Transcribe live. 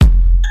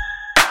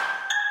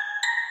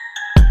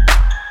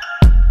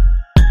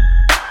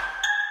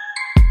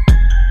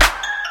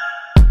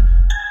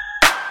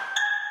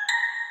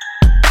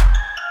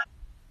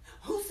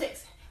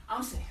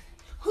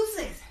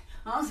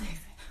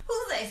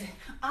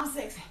I'm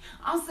sexy.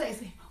 I'm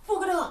sexy.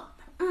 Fuck it up.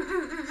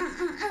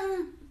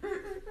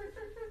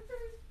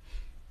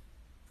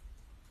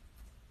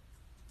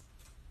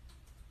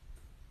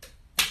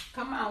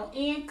 Come on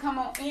in, come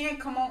on in,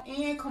 come on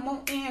in, come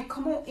on in,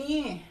 come on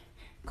in,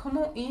 come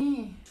on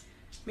in.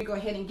 Let me go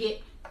ahead and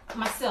get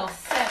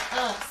myself set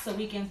up so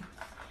we can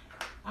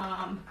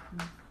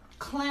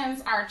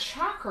cleanse our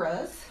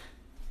chakras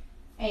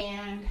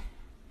and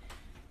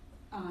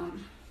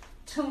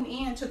tune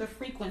in to the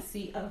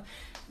frequency of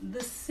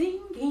the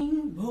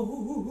singing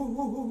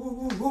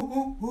bowl.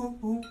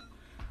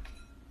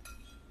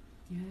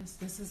 Yes,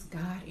 this is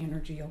God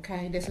energy,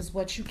 okay? This is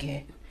what you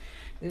get.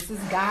 This is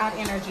God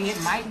energy.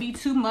 It might be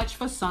too much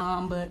for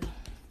some, but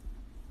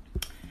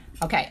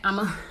okay, I'm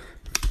gonna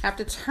have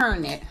to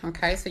turn it,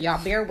 okay? So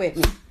y'all bear with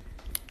me.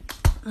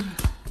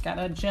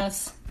 Gotta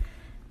adjust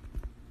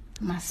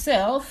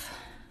myself.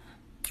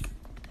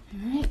 All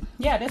right.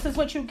 Yeah, this is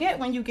what you get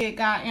when you get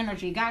God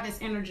energy, Goddess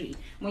energy.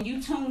 When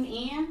you tune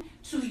in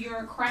to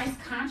your Christ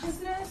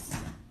consciousness,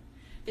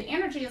 the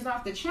energy is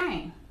off the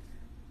chain.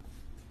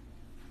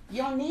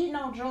 You don't need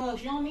no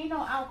drugs. You don't need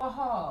no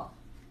alcohol.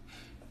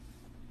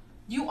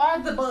 You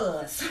are the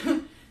buzz.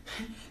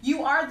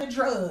 You are the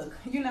drug,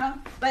 you know?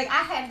 Like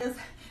I had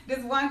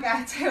this one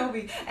guy tell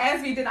me,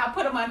 ask me, did I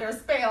put him under a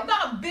spell? No,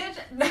 bitch.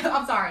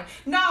 I'm sorry.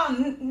 No,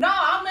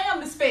 I am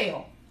the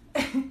spell.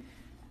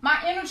 My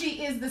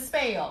energy is the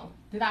spell.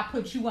 Did I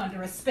put you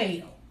under a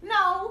spell?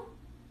 No,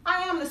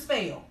 I am the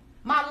spell.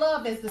 My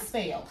love is the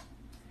spell.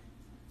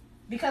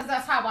 Because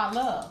that's how I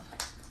love.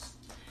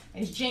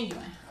 It's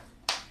genuine.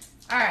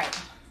 All right.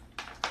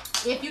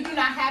 If you do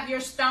not have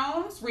your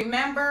stones,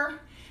 remember,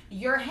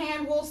 your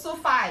hand will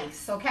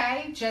suffice,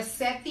 okay? Just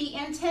set the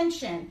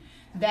intention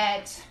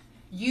that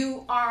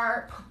you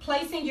are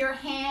placing your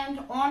hand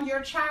on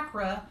your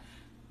chakra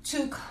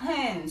to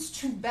cleanse,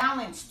 to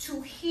balance,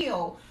 to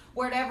heal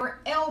whatever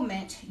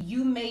ailment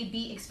you may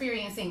be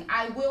experiencing.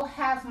 I will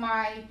have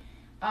my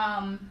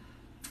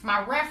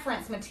my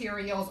reference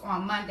materials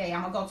on Monday.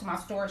 I'm gonna go to my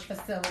storage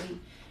facility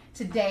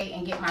today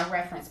and get my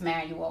reference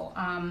manual,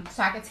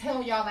 so I can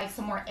tell y'all like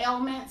some more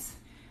ailments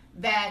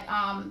that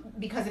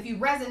because if you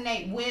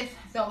resonate with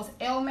those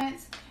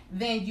ailments,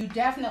 then you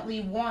definitely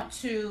want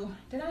to.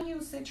 Did I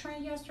use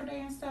citrine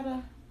yesterday instead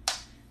of?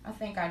 I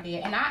think I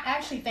did, and I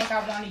actually think I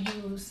want to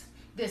use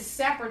this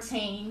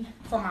Sepratine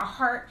for my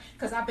heart,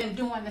 because I've been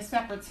doing the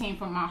Sepratine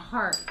for my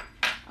heart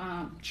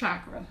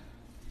chakra.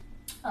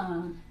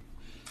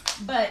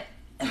 But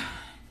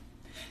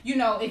you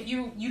know, if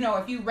you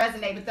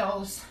resonate with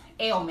those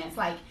ailments,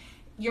 like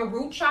your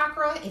root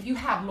chakra, if you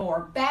have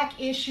lower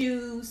back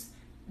issues,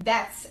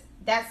 that's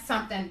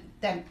something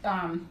that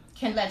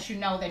can let you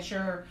know that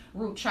your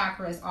root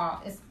chakra is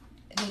off. It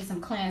needs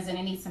some cleansing,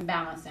 it needs some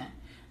balancing.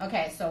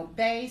 Okay, so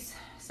base,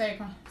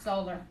 sacral,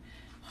 solar,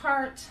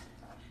 heart,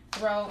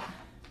 throat,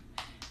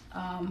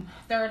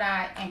 third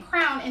eye, and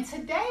crown. And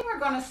today we're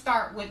going to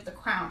start with the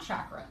crown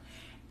chakra.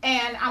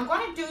 And I'm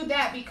going to do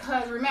that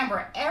because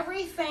remember,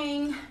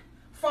 everything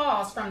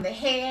falls from the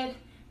head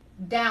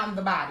down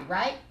the body,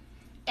 right?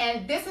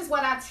 And this is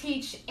what I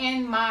teach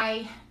in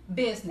my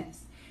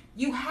business.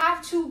 You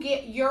have to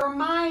get your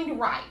mind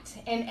right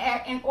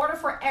in order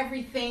for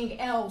everything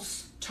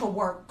else to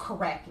work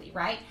correctly,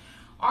 right?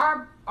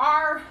 Our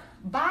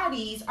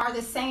bodies are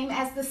the same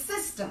as the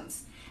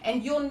systems.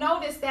 And you'll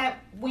notice that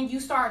when you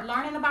start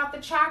learning about the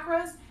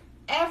chakras,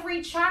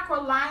 every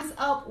chakra lines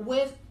up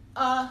with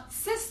a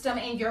system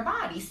in your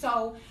body.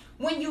 So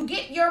when you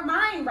get your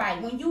mind right,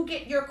 when you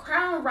get your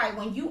crown right,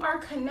 when you are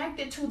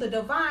connected to the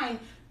divine,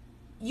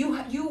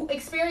 you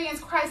experience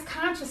Christ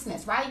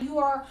consciousness, right? You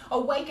are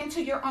awakened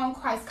to your own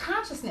Christ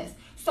consciousness.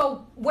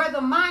 So where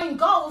the mind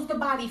goes, the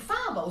body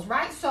follows,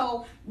 right?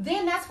 So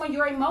then that's when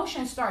your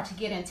emotions start to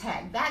get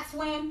intact. That's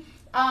when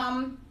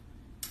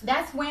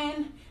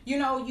you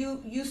know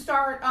you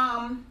start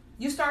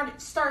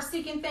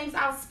seeking things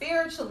out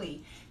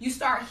spiritually. You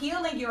start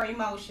healing your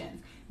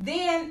emotions.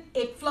 Then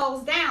it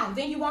flows down.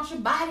 Then you want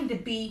your body to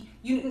be,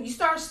 you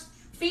start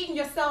feeding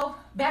yourself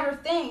better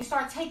things,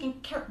 start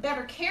taking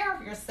better care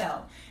of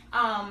yourself.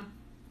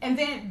 And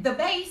then the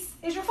base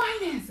is your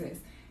finances.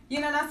 You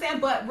know what I'm saying?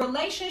 But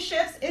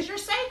relationships is your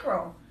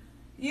sacral.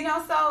 You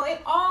know, so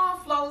it all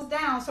flows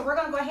down. So we're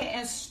going to go ahead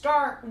and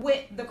start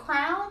with the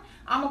crown.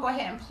 I'm going to go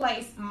ahead and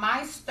place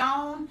my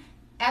stone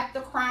at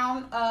the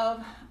crown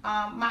of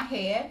my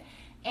head.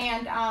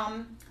 And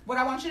what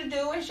I want you to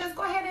do is just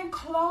go ahead and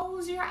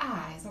close your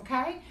eyes,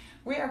 okay?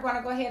 We are going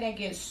to go ahead and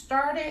get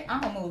started.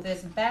 I'm going to move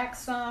this back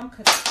some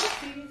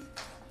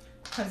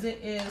because it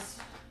is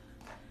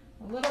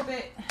a little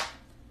bit,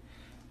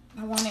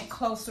 I want it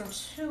closer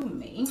to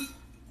me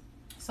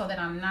so that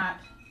I'm not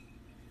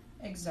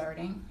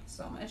exerting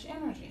so much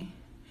energy.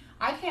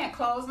 I can't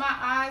close my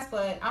eyes,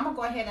 but I'm going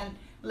to go ahead and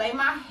lay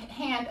my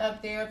hand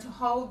up there to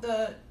hold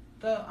the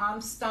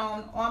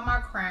stone on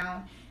my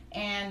crown.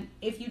 And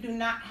if you do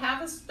not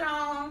have a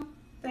stone,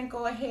 then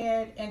go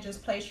ahead and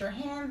just place your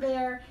hand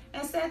there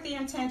and set the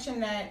intention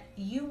that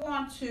you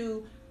want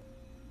to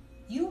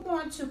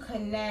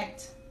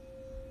connect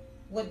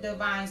with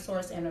divine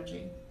source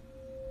energy,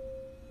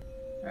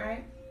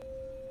 right?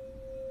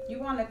 You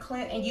want to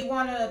cleanse, and you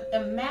want to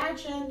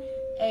imagine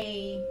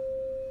a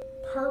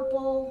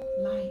purple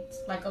light,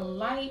 like a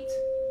light.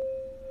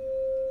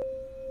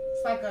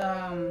 It's like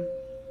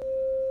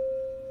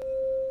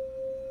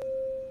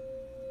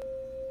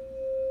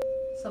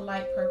it's a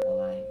light purple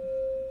light.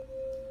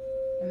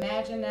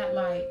 Imagine that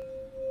light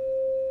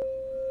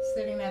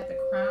sitting at the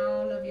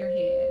crown of your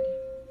head.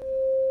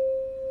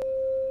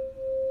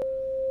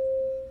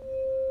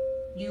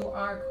 You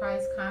are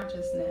Christ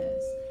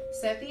consciousness.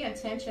 Set the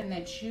intention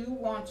that you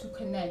want to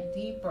connect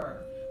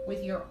deeper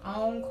with your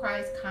own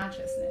Christ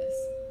consciousness.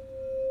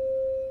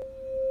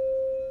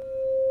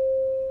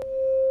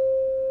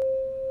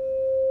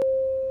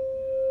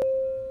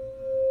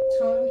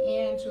 Tune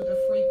in to the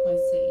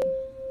frequency.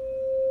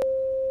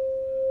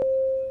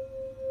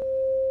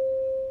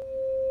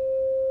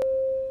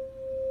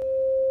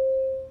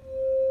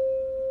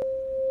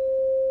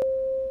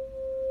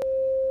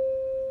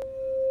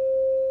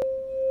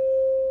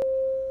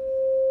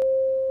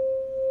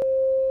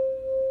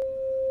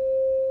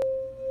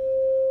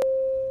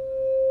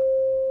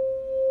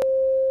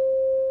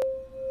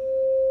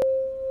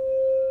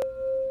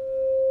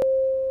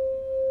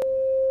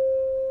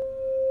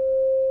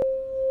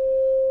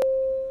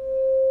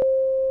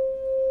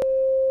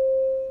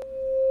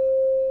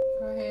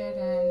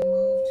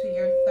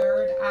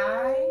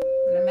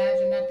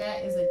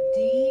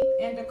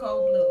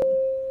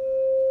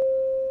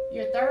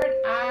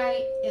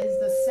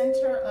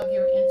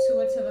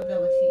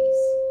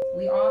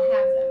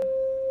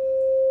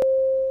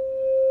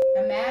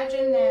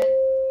 Imagine that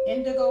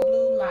indigo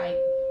blue light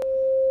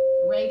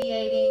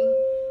radiating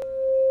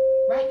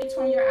right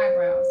between your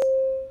eyebrows.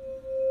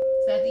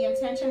 Set the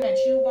intention that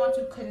you want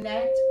to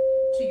connect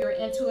to your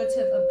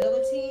intuitive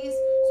abilities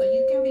so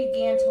you can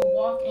begin to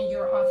walk in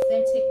your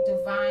authentic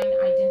divine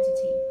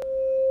identity.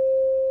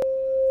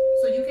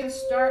 So you can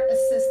start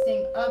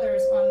assisting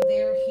others on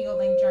their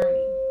healing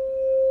journey.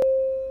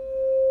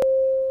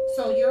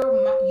 So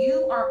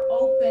you are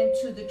open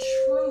to the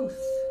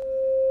truth.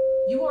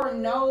 You are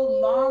no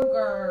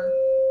longer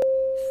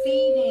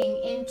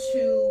feeding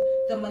into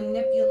the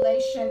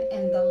manipulation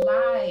and the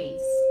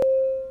lies.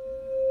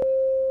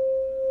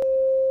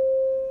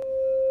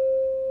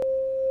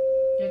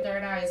 Your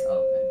third eye is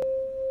open.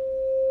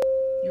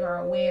 You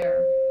are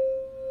aware.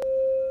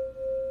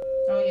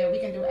 Oh yeah, we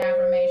can do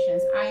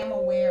affirmations. I am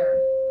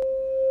aware.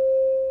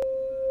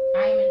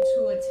 I am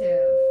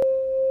intuitive.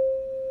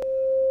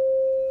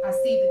 I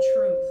see the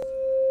truth.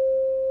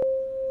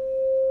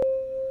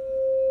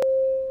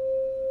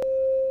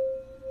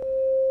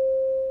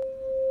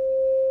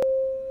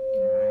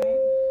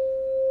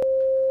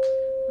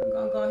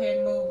 Go ahead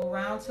and move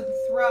around to the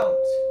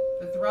throat.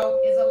 The throat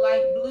is a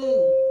light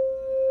blue.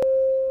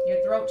 Your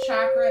throat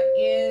chakra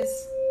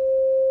is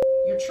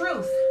your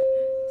truth.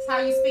 It's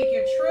how you speak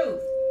your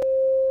truth.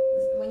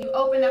 When you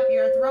open up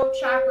your throat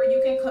chakra,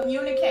 you can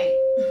communicate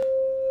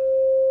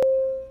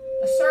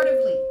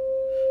assertively.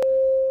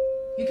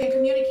 You can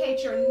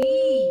communicate your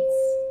needs,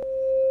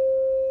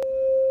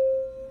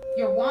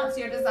 your wants,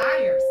 your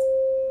desires.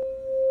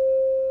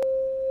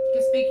 You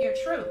can speak your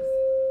truth.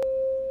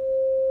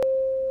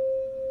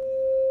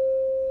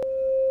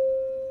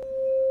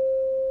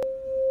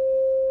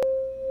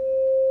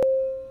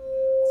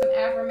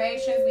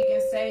 Affirmations we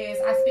can say is,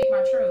 I speak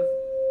my truth.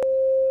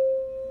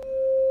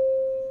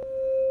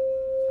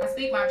 I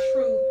speak my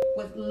truth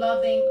with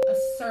loving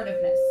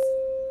assertiveness.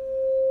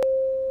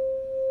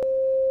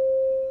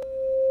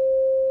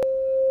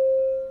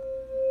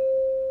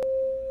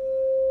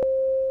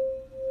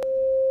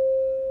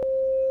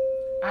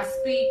 I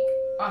speak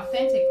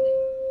authentically.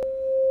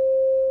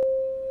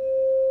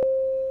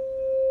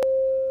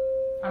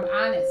 I'm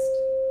honest.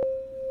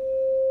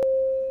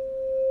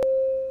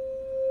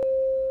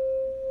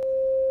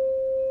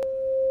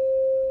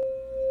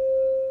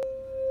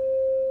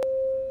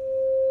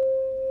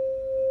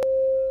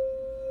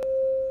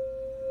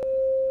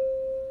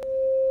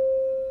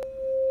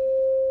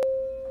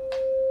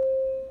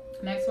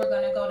 Next, we're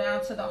going to go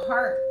down to the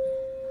heart.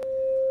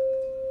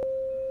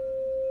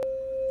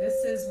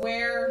 This is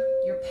where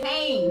your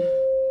pain,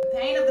 the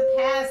pain of the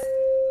past,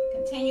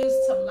 continues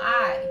to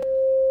lie.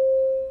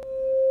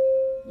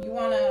 You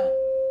want to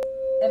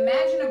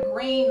imagine a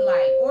green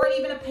light or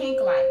even a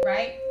pink light,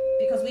 right?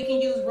 Because we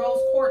can use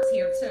rose quartz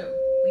here too.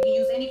 We can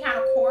use any kind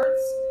of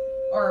quartz,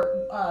 or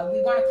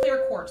we want a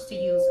clear quartz to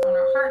use on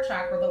our heart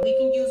chakra, but we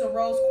can use a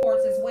rose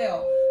quartz as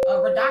well.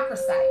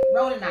 Rhodochrosite,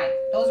 rhodonite,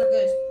 those are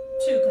good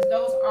too, because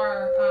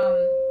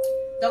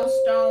those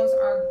stones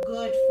are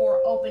good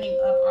for opening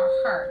up our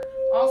heart.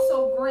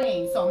 Also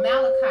green, so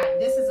malachite.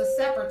 This is a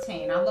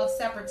serpentine. I love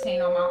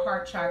serpentine on my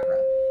heart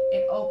chakra.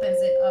 It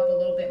opens it up a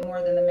little bit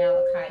more than the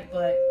malachite,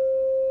 but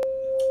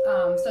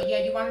so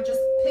yeah, you want to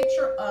just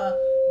picture a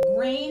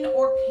green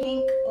or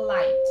pink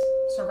light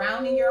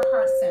surrounding your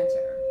heart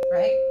center,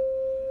 right?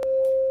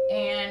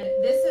 And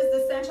this is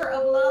the center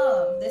of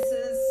love. This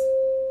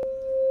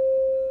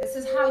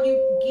is how you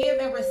give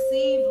and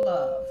receive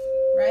love,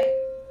 right?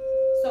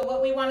 So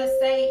what we want to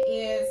say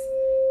is,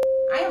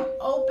 I am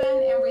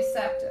open and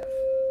receptive.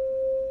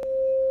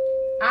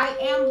 I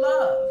am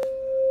love.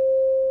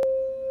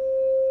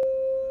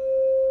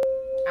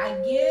 I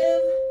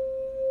give.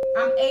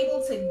 I'm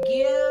able to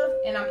give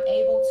and I'm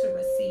able to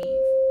receive.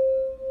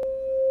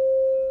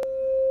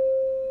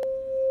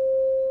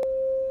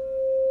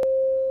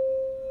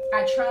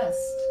 I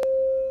trust.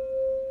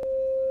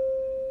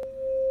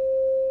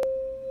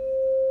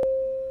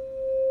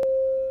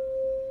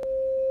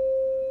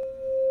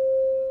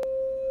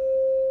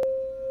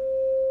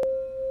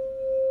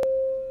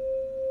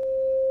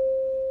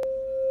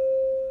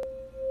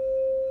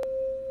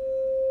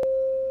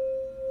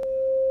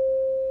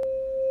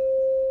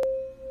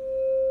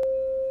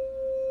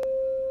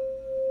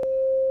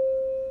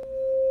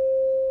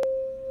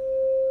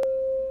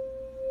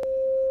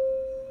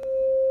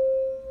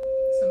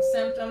 Some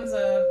symptoms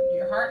of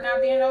your heart not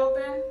being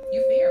open,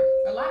 you fear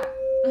a lot.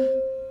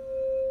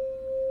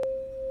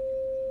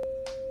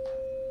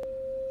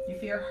 You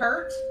fear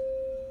hurt.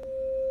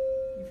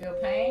 You feel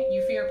pain.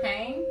 You fear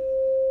pain.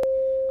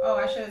 Oh,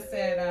 I should have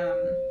said,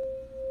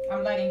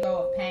 I'm letting go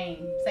of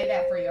pain. Say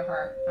that for your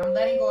heart. I'm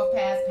letting go of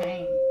past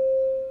pain.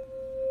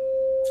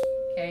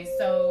 Okay,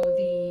 so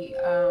the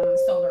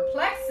solar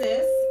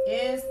plexus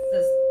is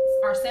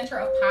our center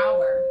of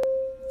power.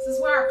 This is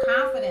where our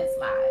confidence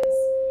lies.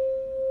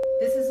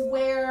 This is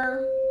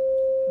where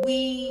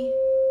we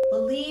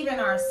believe in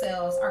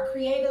ourselves. Our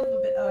creative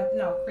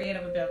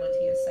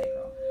ability is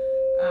sacral.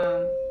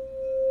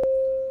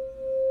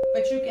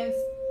 But you can,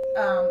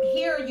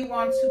 here you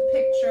want to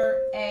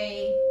picture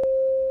a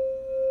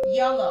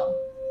yellow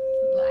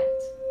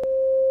light.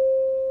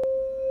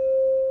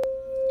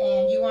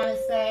 And you want to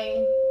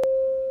say,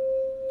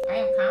 I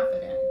am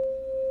confident.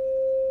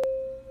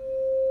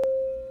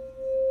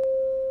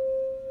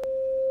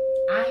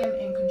 I am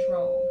in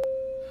control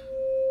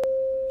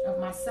of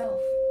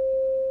myself.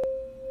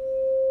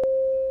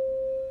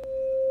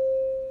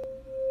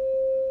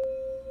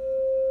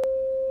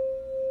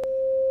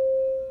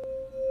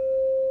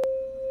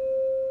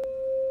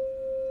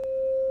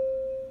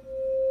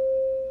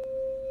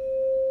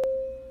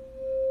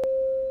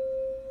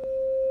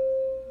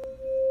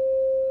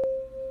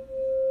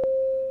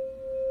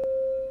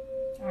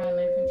 I am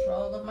in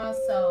control of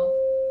myself.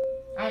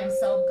 I am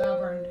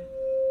self-governed.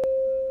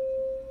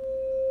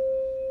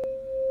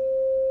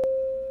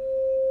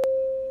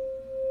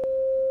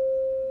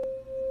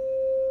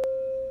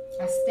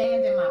 I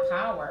stand in my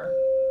power.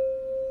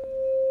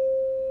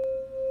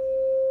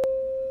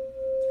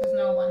 Because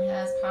no one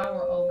has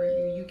power over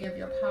you. You give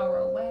your power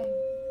away.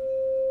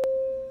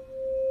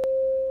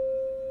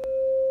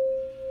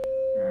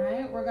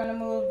 Alright, we're going to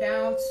move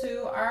down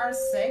to our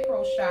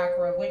sacral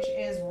chakra, which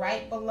is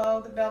right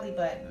below the belly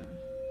button.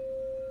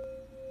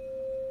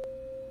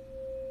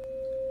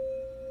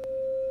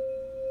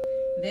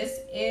 This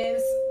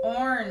is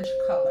orange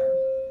color.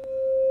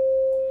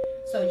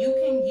 So you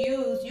can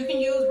use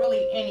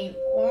really any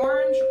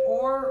orange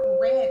or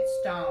red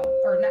stone,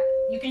 or not.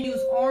 You can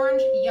use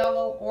orange,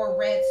 yellow, or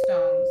red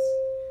stones.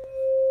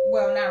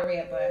 Well, not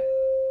red, but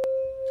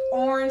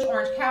orange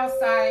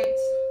calcite,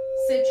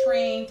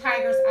 citrine,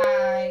 tiger's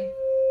eye.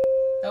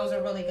 Those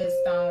are really good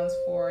stones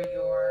for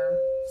your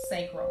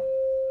sacral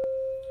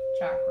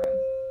chakra.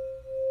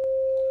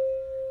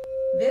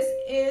 This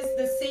is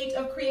the seat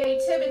of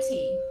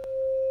creativity,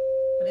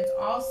 but it's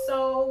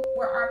also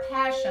where our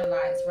passion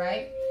lies,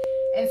 right?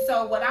 And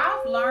so what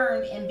I've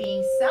learned in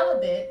being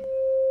celibate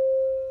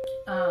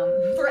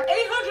for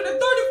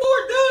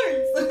 834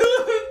 days,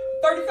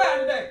 35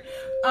 today,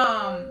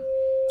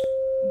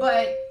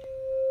 but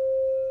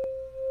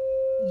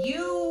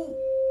you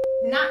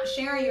not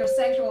sharing your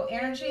sexual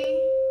energy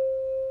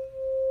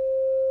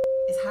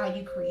is how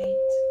you create,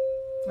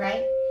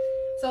 right?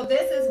 So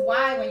this is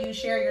why when you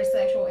share your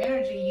sexual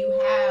energy, you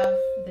have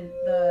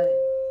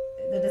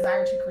the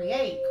desire to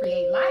create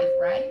life,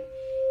 right?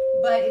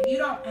 But if you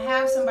don't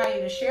have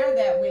somebody to share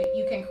that with,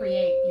 you can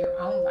create your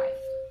own life.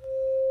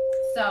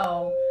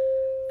 So,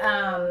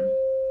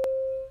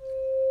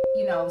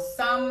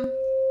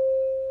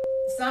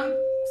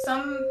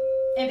 some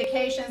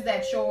indications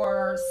that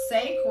your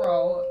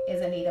sacral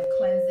is in need of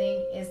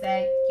cleansing is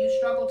that you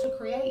struggle to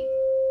create.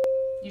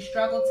 You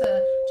struggle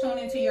to tune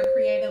into your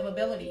creative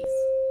abilities.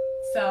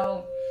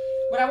 So,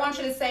 what I want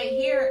you to say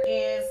here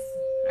is,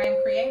 I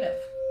am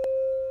creative.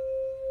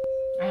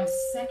 I am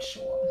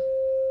sexual.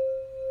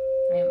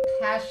 I am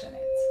passionate.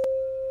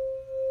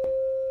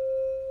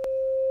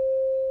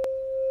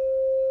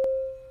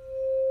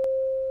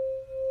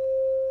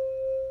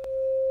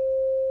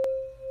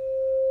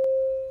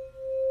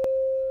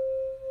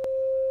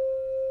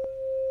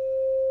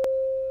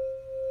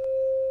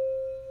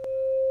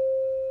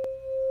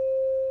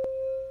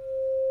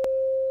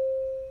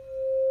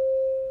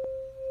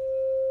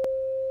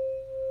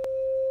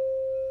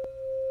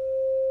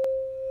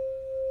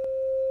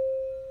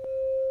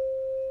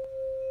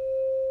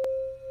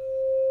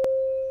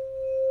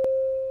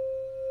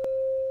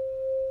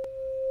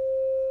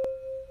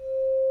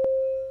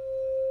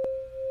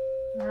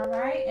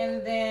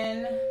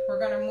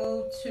 going to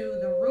move to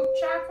the root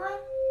chakra,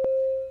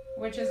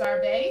 which is our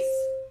base.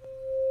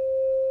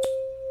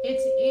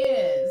 It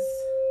is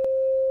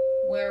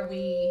where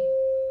we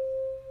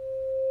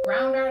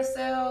ground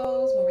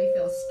ourselves, where we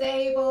feel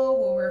stable,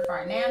 where we're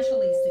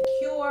financially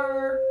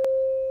secure.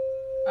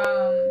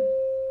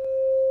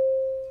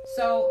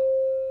 So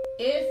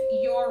if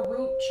your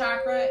root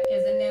chakra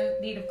is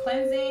in need of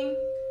cleansing,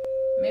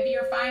 maybe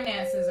your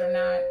finances are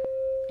not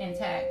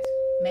intact.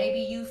 Maybe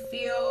you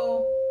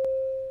feel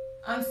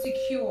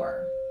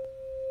insecure.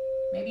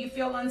 Maybe you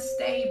feel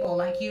unstable,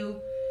 like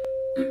you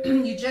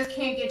just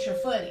can't get your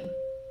footing.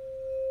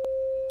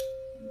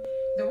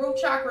 The root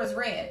chakra is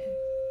red.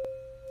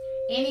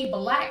 Any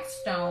black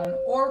stone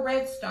or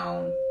red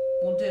stone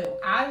will do.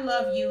 I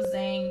love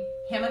using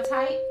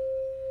hematite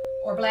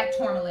or black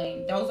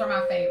tourmaline. Those are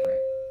my favorite.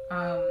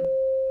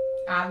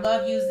 I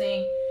love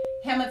using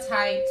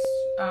hematite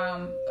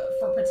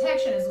for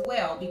protection as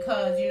well,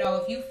 because, you know,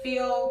 if you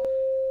feel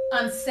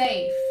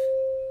unsafe,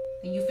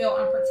 then you feel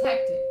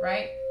unprotected,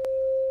 right?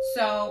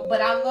 So,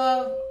 but I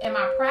love in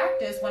my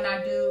practice when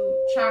I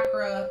do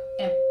chakra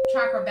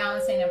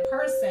balancing in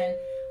person,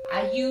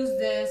 I use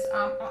this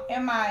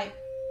in my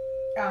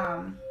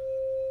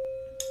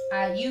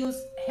I use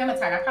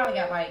hematite. I probably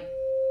got like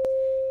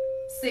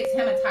 6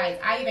 hematites.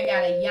 I even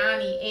got a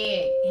yoni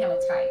egg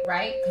hematite,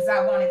 right? Because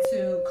I wanted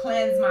to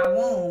cleanse my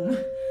womb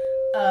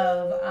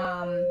of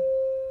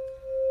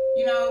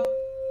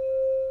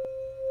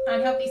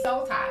unhealthy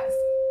soul ties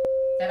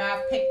that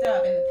I've picked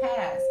up in the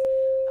past.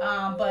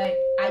 But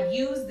I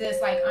use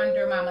this like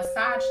under my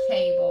massage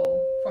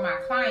table for my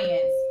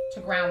clients to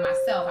ground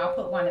myself. I'll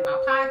put one in my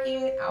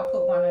pocket. I'll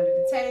put one under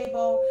the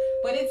table.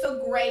 But it's a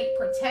great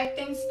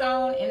protecting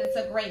stone, and it's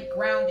a great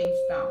grounding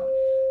stone.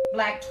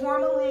 Black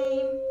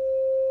tourmaline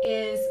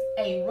is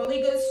a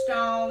really good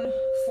stone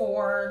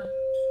for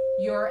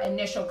your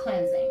initial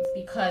cleansings,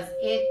 because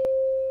it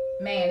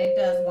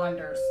does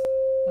wonders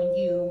when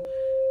you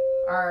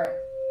are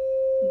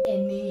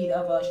in need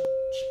of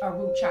a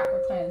root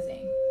chakra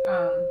cleansing.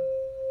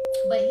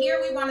 But here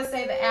we want to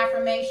say the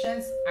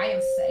affirmations. I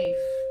am safe.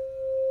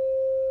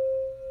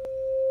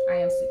 I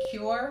am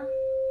secure.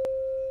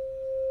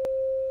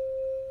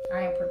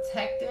 I am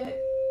protected.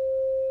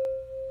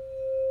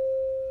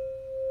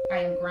 I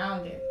am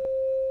grounded.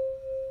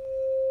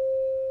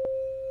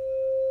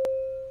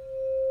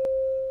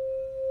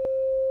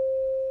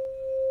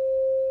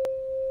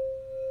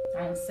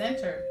 I am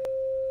centered.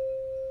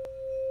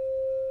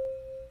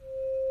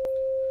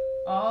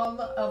 All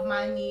of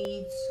my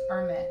needs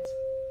are met.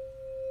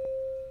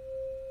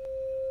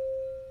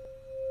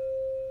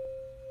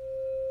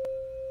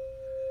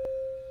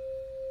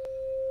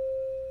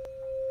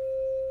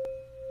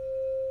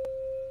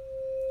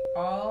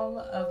 All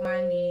of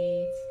my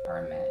needs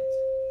are met.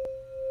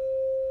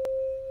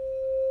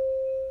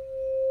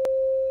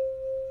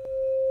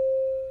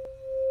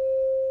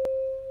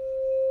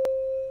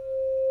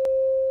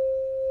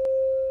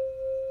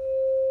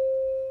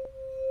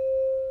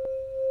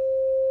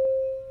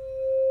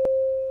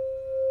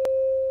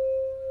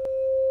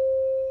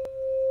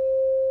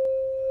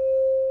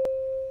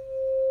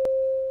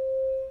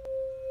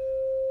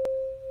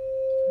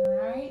 All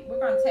right, we're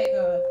going to take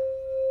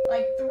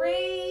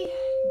 3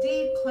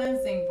 deep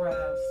cleansing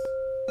breaths.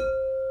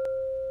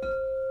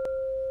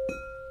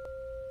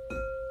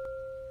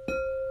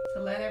 To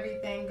let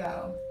everything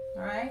go.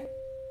 All right?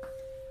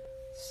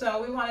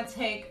 So we want to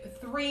take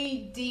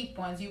 3 deep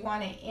ones. You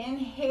want to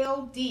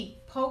inhale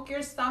deep. Poke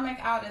your stomach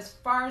out as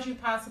far as you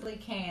possibly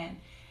can.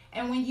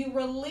 And when you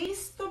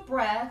release the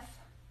breath,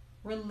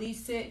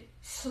 release it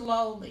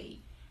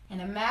slowly.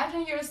 And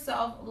imagine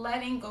yourself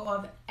letting go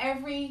of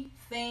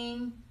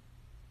everything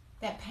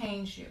that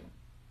pains you.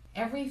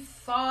 Every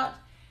thought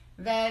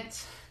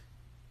that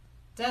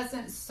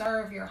doesn't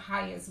serve your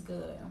highest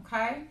good,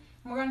 okay?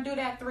 We're going to do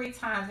that 3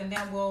 times, and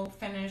then we'll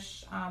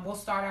finish, we'll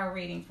start our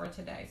reading for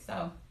today.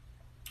 So,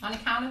 on the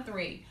count of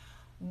 3.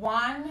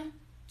 1,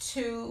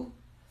 2,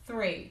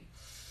 3.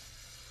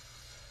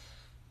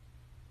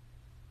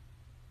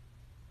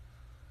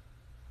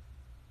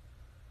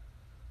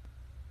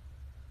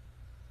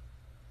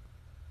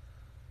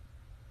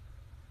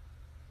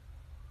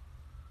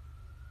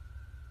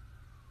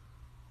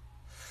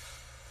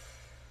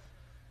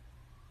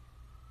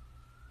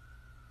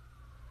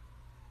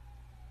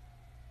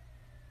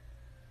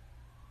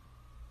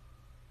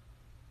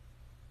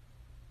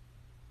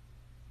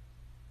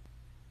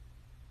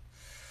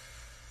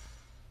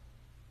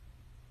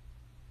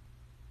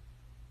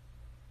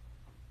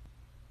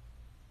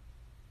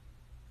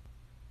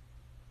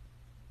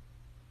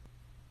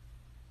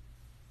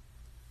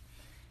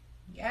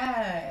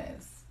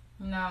 Yes.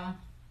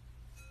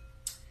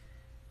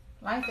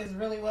 Life is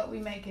really what we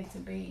make it to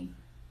be.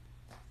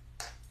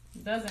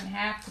 It doesn't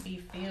have to be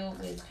filled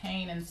with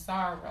pain and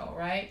sorrow,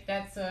 right?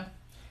 That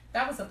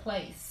was a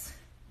place.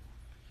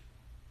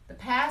 The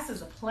past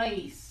is a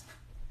place.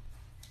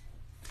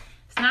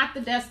 It's not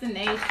the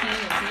destination.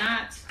 It's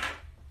not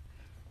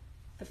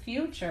the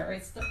future.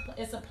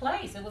 It's a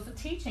place. It was a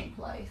teaching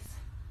place.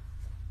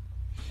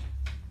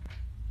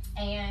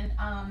 And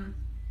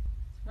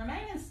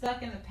remaining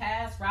stuck in the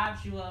past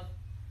robs you of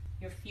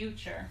your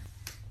future.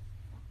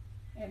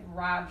 It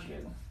robs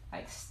you,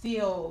 like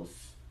steals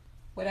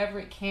whatever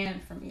it can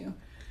from you.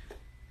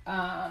 All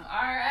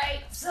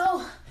right,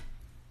 so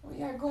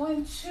we are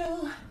going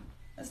to,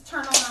 let's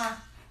turn on our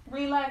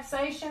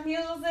relaxation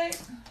music.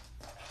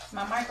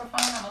 My microphone,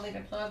 I'm gonna leave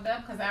it plugged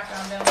up because after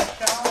I'm done with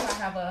the show, I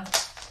have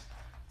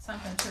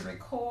something to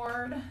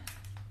record.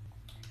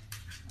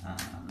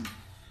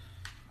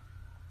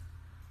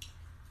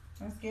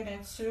 Let's get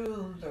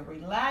into the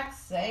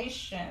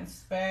relaxation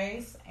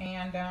space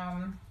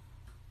and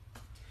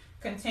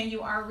continue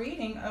our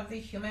reading of the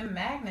Human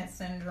Magnet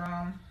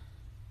Syndrome.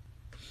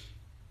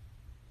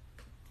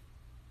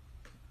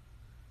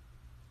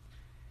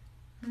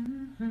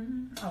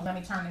 Oh, let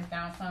me turn this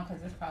down some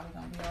because it's probably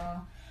gonna be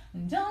all.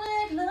 Don't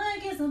act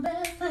like it's the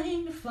best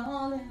thing to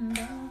fall in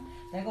love.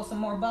 There goes some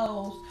more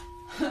bowls.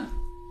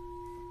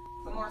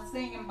 Some more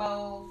singing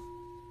bowls.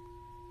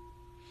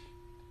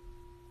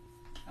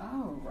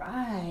 All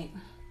right.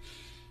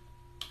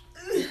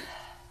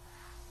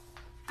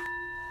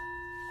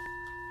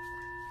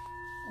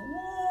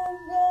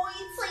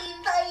 Alrighty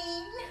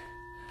then.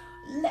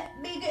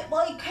 Let me get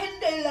my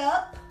Kindle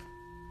up.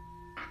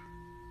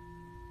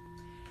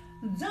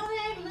 Don't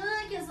act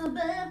like it's a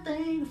bad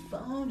thing to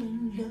fall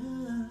in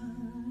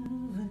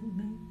love with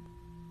me.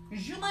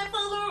 'Cause you might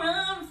fall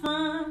around and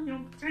find your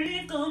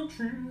dreams come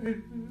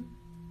true.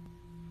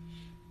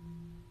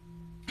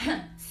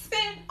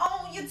 Spend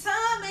all your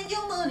time and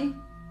your money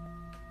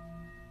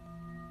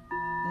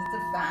just to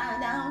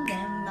find out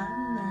that my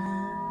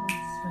love's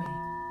free.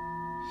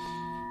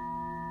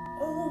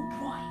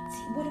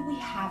 Alrighty, what do we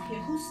have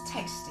here? Who's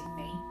texting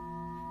me?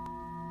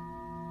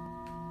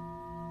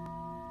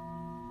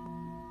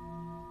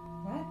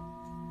 What?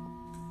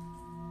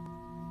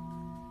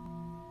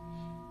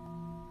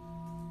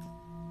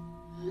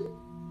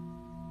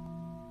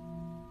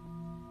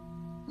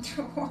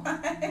 What?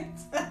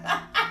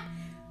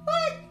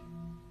 What?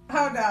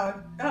 Hold on.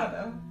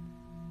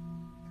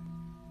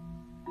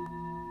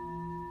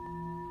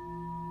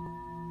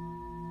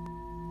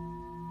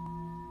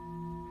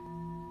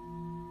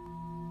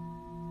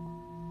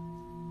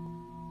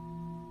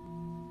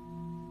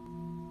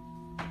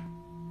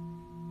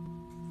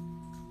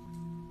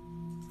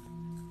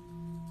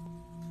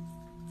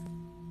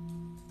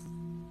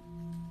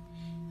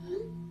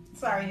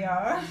 Sorry,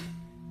 y'all.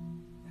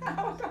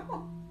 Hold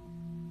on.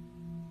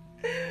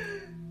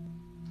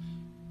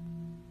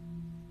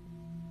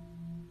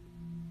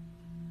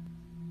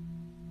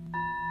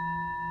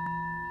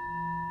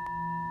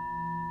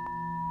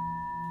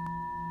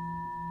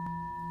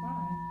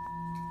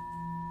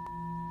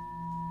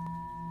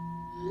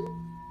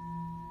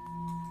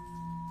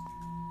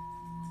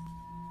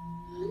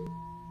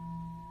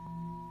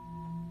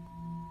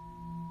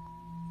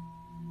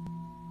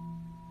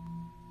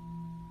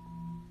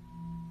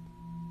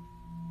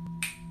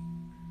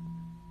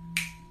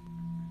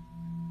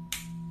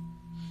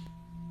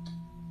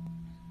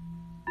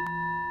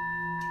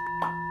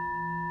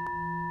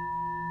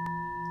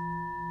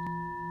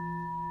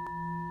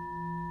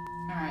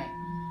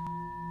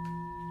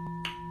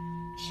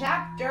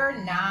 Chapter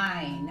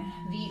 9,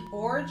 The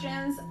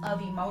Origins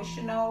of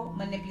Emotional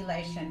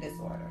Manipulation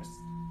Disorders.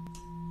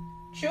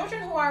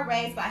 Children who are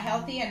raised by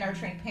healthy and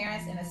nurturing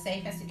parents in a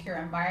safe and secure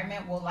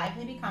environment will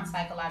likely become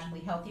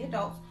psychologically healthy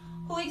adults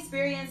who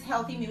experience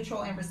healthy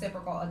mutual and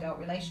reciprocal adult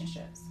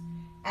relationships.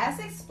 As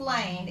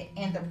explained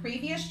in the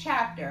previous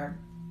chapter,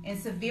 in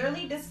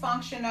severely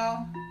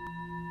dysfunctional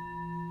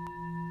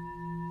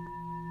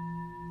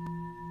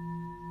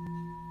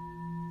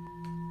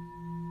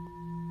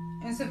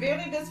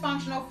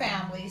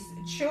families,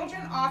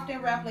 children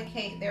often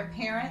replicate their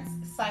parents'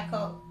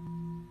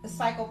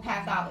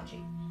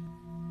 psychopathology.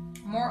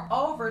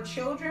 Moreover,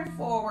 children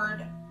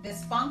forward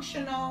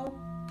dysfunctional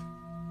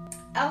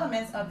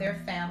elements of their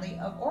family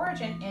of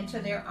origin into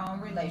their own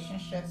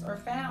relationships or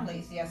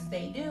families. Yes,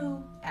 they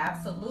do.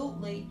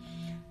 Absolutely.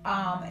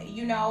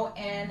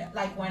 And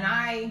like when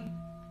I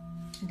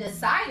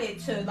decided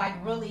to like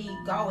really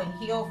go and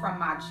heal from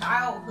my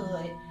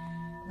childhood,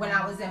 when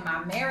I was in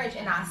my marriage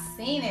and I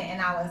seen it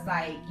and I was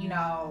like,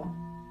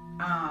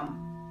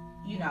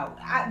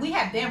 we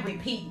had been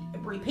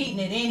repeating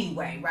it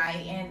anyway,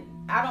 right? And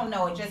I don't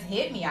know, it just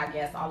hit me, I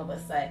guess, all of a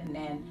sudden.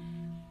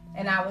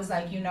 And I was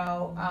like,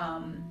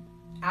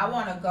 I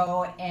want to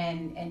go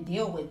and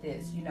deal with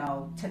this,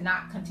 to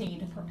not continue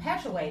to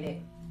perpetuate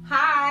it.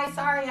 Hi,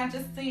 sorry, I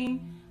just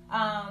seen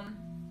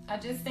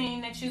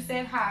that you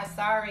said hi,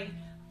 sorry.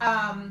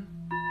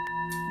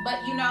 But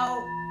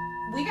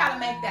we got to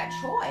make that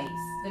choice.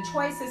 The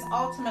choice is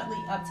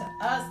ultimately up to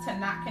us to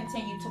not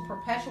continue to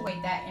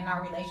perpetuate that in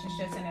our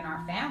relationships and in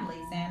our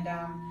families. And,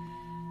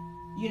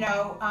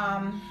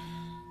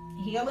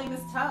 healing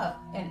is tough.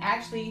 And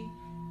actually,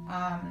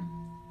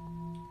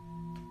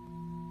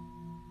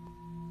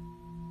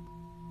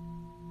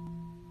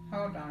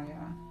 hold on,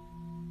 y'all.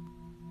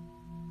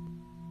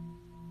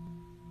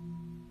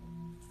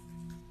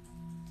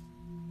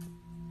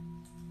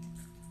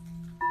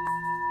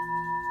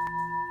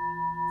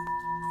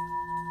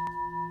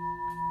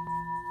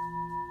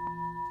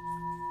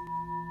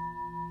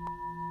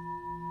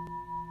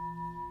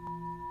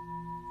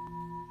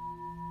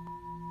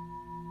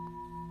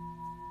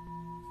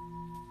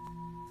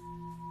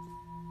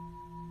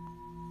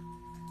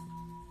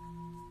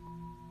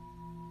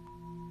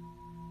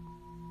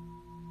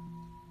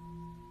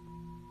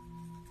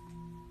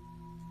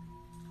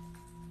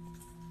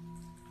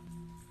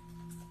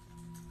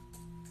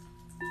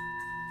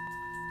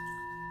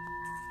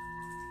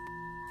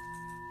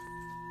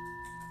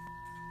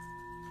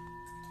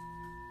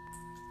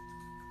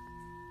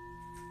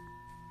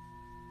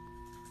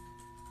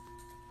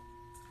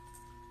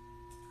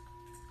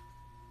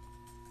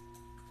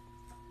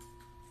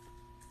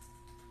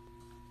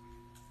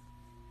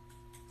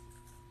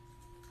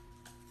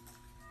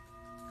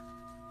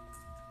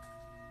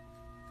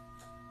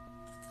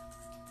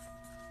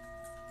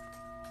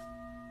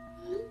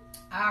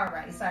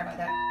 Alrighty, sorry about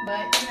that.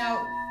 But,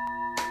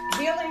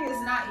 healing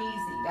is not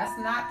easy. That's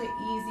not the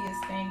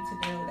easiest thing to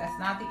do. That's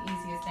not the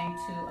easiest thing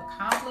to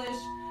accomplish.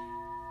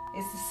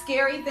 It's a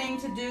scary thing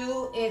to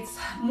do. It's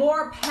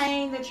more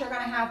pain that you're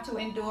going to have to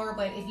endure.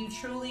 But if you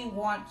truly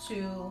want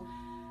to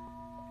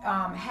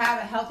have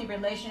a healthy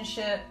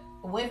relationship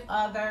with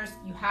others,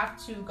 you have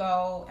to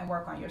go and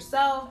work on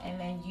yourself, and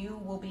then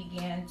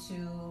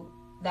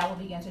that will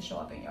begin to show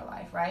up in your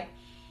life, right?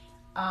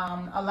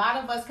 A lot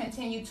of us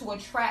continue to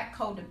attract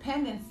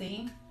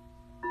codependency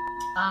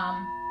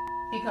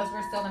because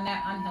we're still in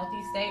that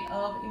unhealthy state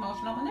of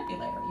emotional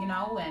manipulator,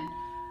 and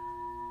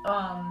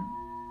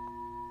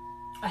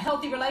a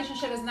healthy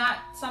relationship is not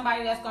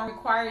somebody that's going to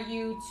require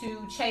you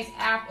to chase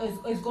after,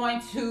 is going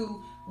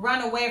to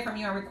run away from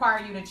you and require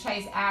you to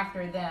chase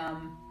after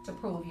them to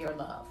prove your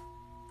love.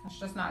 That's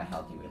just not a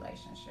healthy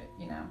relationship,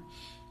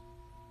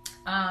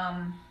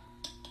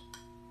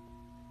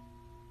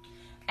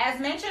 As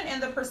mentioned in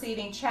the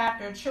preceding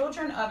chapter,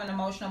 children of an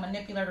emotional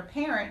manipulator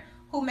parent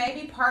who may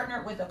be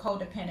partnered with a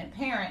codependent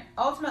parent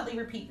ultimately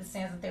repeat the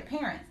sins of their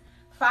parents,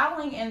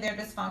 following in their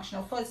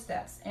dysfunctional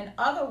footsteps. In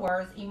other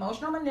words,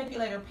 emotional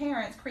manipulator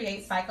parents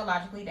create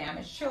psychologically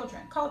damaged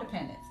children,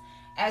 codependents,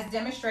 as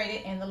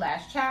demonstrated in the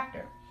last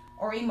chapter,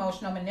 or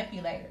emotional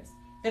manipulators.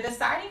 The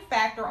deciding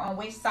factor on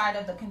which side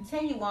of the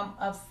continuum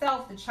of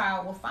self the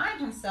child will find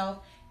himself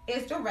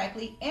is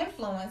directly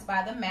influenced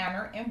by the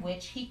manner in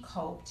which he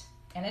coped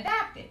and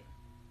adapted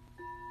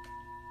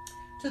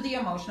to the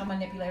emotional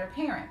manipulator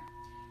parent.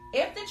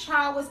 If the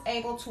child was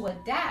able to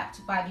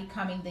adapt by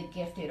becoming the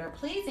gifted or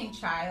pleasing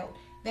child,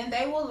 then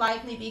they will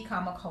likely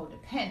become a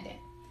codependent.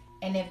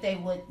 And if they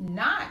would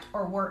not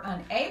or were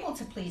unable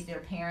to please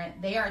their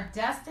parent, they are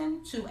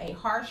destined to a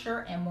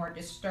harsher and more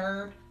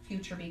disturbed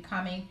future,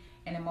 becoming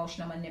an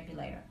emotional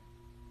manipulator.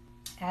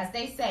 As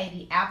they say,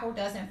 the apple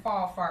doesn't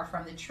fall far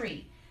from the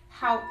tree.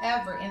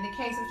 However, in the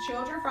case of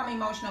children from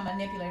emotional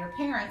manipulator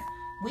parents,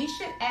 we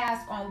should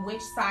ask on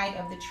which side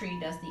of the tree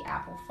does the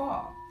apple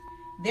fall.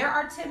 There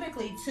are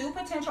typically two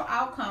potential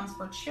outcomes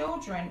for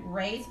children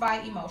raised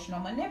by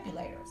emotional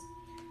manipulators.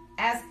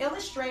 As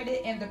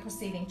illustrated in the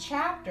preceding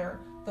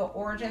chapter, The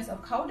Origins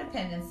of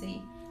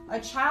Codependency, a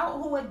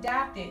child who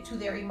adapted to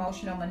their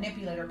emotional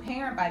manipulator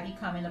parent by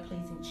becoming a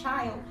pleasing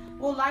child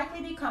will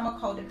likely become a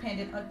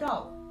codependent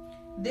adult.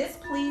 This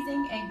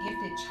pleasing and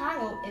gifted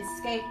child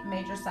escaped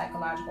major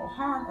psychological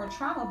harm or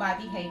trauma by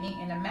behaving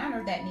in a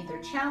manner that neither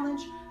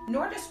challenged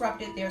nor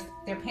disrupted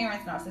their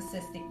parents'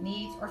 narcissistic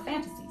needs or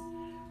fantasies.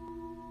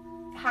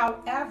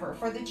 However,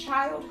 for the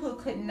child who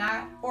could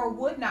not or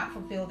would not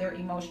fulfill their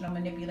emotional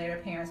manipulator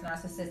parents'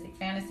 narcissistic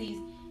fantasies,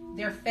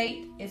 their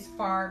fate is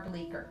far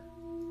bleaker.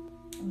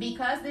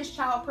 Because this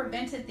child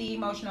prevented the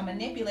emotional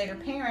manipulator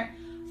parent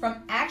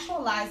from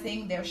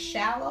actualizing their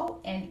shallow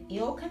and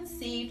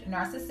ill-conceived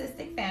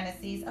narcissistic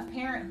fantasies of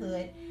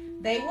parenthood,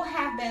 they will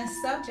have been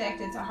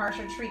subjected to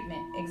harsher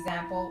treatment,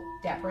 example,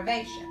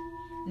 deprivation,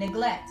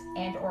 neglect,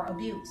 and or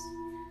abuse.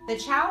 The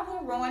child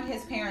who ruined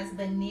his parents'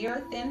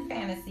 veneer-thin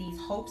fantasies,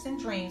 hopes, and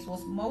dreams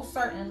will most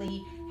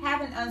certainly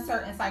have an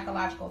uncertain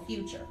psychological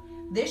future.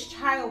 This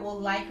child will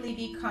likely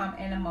become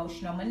an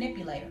emotional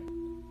manipulator.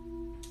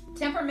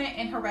 Temperament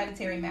and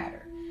hereditary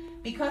matter.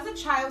 Because a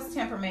child's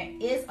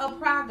temperament is a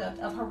product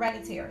of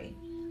hereditary,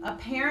 a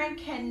parent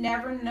can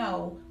never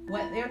know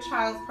what their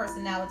child's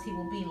personality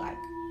will be like.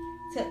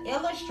 To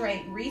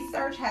illustrate,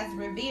 research has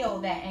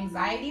revealed that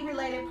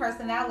anxiety-related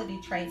personality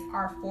traits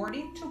are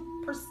 40 to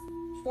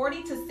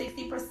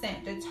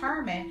 60%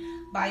 determined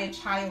by a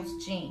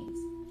child's genes.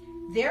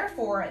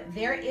 Therefore,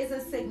 there is a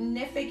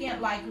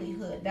significant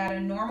likelihood that a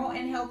normal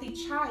and healthy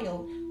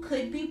child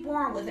could be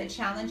born with a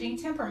challenging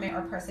temperament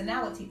or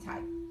personality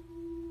type.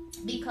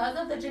 Because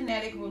of the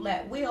genetic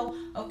roulette wheel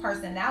of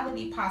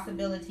personality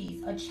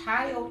possibilities, a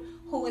child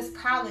who is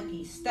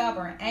colicky,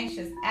 stubborn,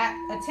 anxious,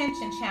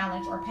 attention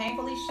challenged, or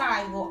painfully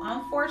shy will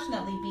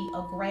unfortunately be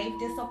a grave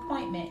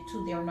disappointment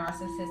to their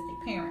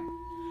narcissistic parent.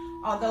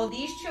 Although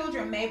these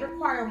children may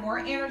require more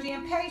energy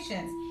and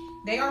patience,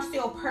 they are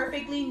still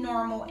perfectly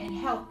normal and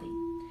healthy,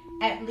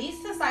 at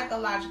least to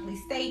psychologically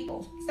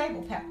stable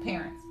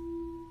parents.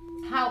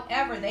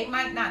 However, they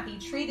might not be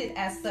treated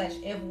as such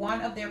if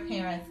one of their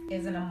parents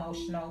is an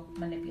emotional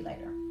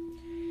manipulator.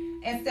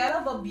 Instead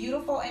of a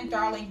beautiful and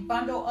darling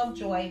bundle of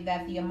joy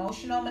that the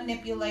emotional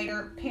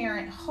manipulator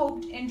parent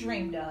hoped and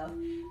dreamed of,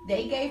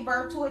 they gave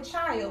birth to a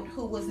child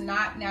who was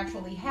not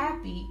naturally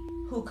happy,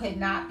 who could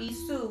not be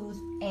soothed,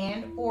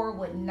 and or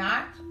would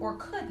not or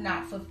could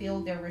not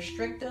fulfill their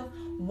restrictive,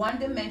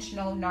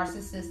 one-dimensional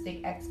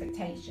narcissistic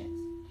expectations.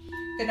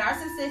 The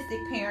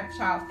narcissistic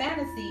parent-child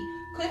fantasy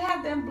could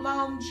have been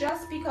blown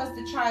just because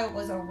the child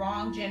was a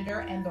wrong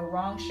gender and the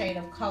wrong shade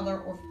of color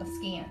or of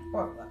skin.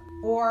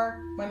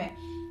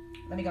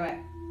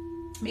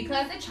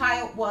 Because the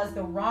child was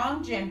the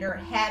wrong gender,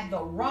 had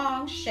the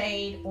wrong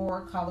shade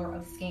or color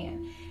of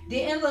skin,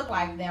 didn't look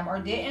like them, or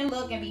didn't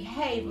look and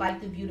behave like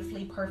the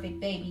beautifully perfect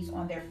babies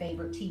on their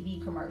favorite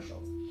TV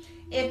commercials.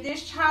 If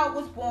this child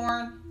was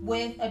born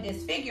with a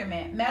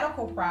disfigurement,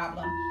 medical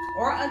problem,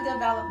 or a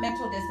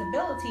developmental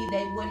disability,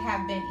 they would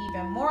have been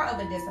even more of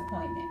a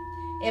disappointment,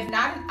 if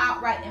not an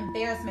outright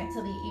embarrassment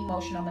to the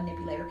emotional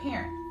manipulator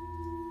parent.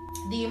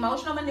 The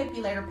emotional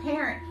manipulator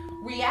parent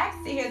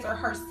reacts to his or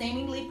her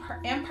seemingly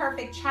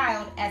imperfect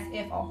child as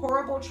if a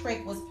horrible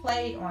trick was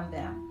played on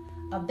them,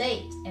 a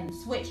bait and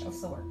switch of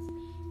sorts.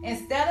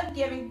 Instead of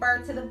giving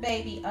birth to the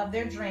baby of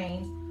their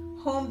dreams,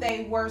 whom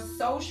they were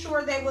so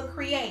sure they would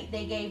create,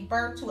 they gave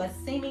birth to a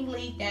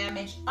seemingly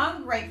damaged,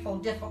 ungrateful,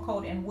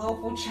 difficult, and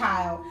willful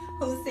child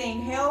who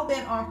seemed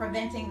hell-bent on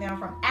preventing them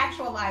from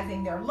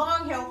actualizing their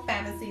long-held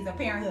fantasies of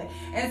parenthood.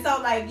 And so,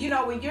 like, you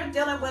know, when you're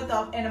dealing with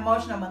an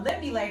emotional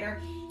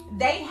manipulator,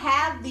 they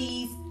have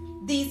these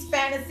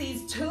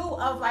fantasies too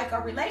of like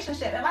a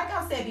relationship. And like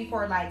I said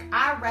before, like,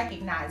 I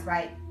recognize,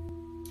 right,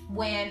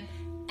 when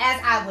as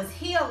I was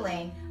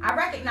healing, I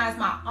recognized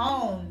my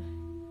own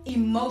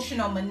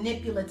emotional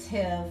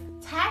manipulative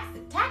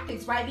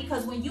tactics, right?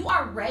 Because when you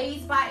are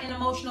raised by an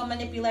emotional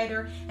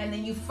manipulator and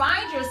then you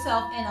find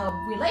yourself in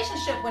a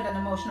relationship with an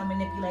emotional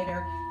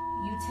manipulator,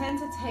 you tend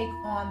to take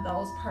on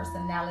those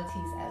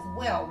personalities as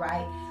well,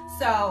 right?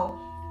 So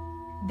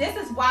this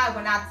is why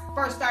when I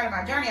first started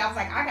my journey, I was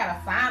like, I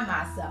gotta find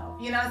myself.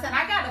 You know what I'm saying?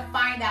 I gotta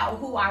find out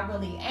who I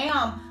really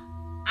am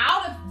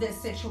out of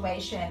this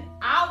situation,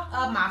 out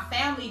of my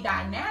family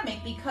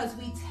dynamic, because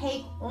we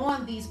take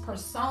on these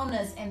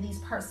personas and these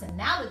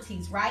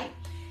personalities, right?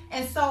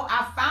 And so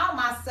I found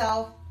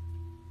myself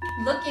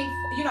looking,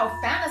 you know,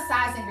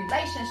 fantasizing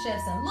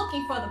relationships and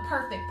looking for the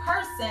perfect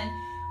person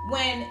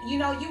when, you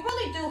know, you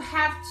really do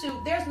have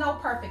to, there's no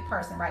perfect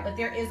person, right? But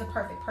there is a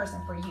perfect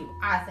person for you,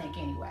 I think,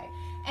 anyway.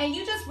 And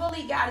you just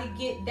really got to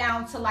get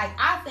down to, like,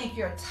 I think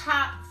your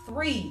top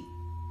three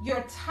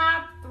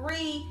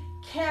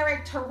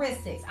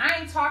characteristics.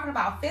 I ain't talking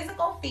about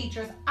physical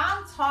features.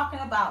 I'm talking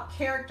about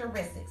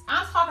characteristics.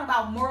 I'm talking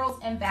about morals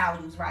and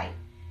values, right?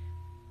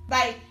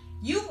 Like,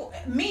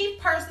 me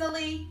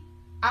personally,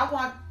 I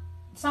want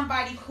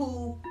somebody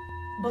who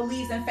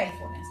believes in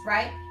faithfulness,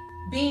 right?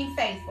 Being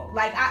faithful.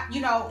 Like,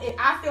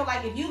 I feel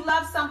like if you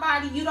love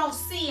somebody, you don't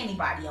see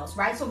anybody else,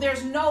 right? So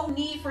there's no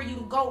need for you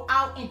to go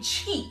out and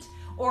cheat,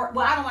 or,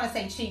 well, I don't want to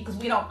say cheat because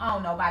we don't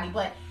own nobody,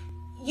 but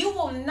you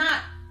will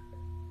not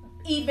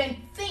even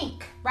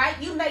think, right?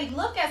 You may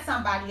look at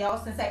somebody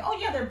else and say, oh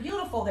yeah, they're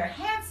beautiful, they're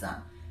handsome,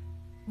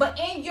 but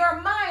in your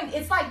mind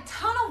it's like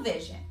tunnel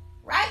vision,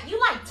 right? You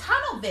like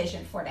tunnel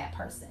vision for that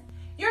person.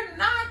 You're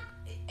not,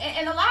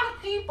 and a lot of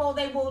people,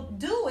 they will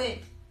do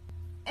it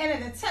in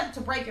an attempt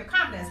to break your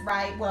confidence,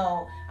 right?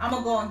 Well, I'm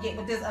gonna go and get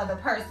with this other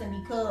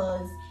person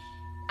because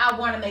I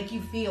want to make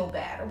you feel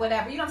bad or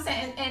whatever, you know what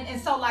I'm saying?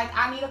 And so, like,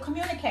 I need a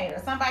communicator,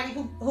 somebody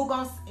who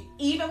gonna,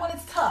 even when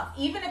it's tough,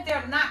 even if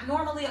they're not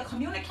normally a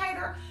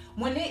communicator,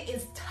 when it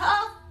is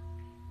tough,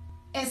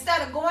 instead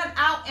of going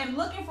out and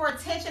looking for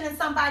attention in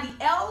somebody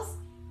else,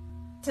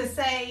 to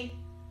say,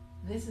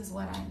 this is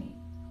what I need.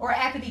 Or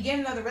at the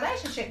beginning of the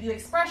relationship, you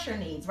express your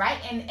needs, right?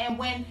 And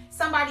when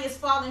somebody is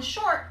falling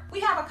short, we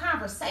have a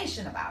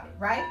conversation about it,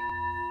 right?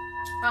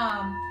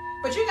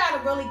 But you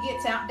got to really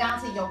get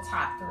down to your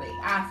top three,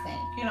 I think.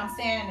 You know what I'm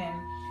saying?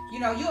 And, you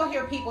know, you'll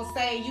hear people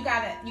say you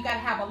gotta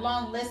have a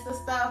long list of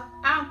stuff.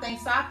 I don't think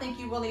so. I think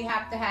you really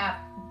have to have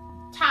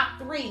top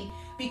three,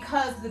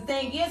 because the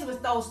thing is,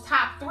 with those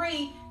top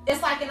three,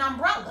 it's like an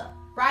umbrella,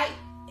 right?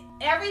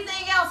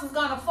 Everything else is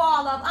gonna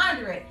fall up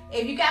under it.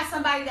 If you got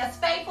somebody that's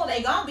faithful,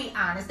 they gonna be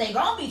honest, they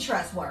gonna be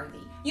trustworthy.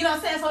 You know what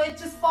I'm saying? So it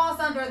just falls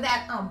under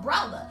that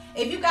umbrella.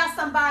 If you got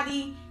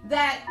somebody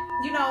that,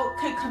 you know,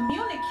 can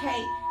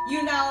communicate,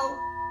 you know,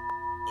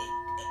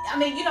 I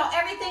mean, you know,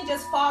 everything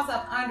just falls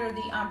up under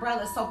the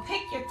umbrella. So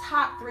pick your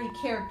top three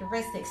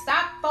characteristics.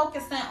 Stop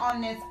focusing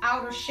on this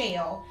outer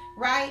shell,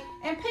 right?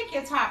 And pick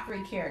your top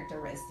three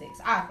characteristics,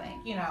 I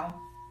think, you know.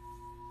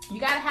 You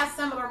got to have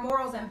similar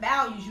morals and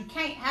values. You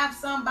can't have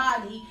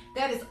somebody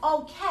that is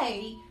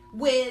okay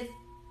with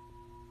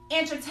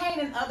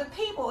entertaining other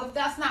people if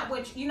that's not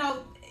what, you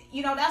know,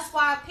 that's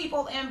why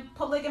people in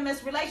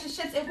polygamous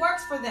relationships, it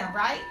works for them,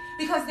 right?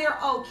 Because they're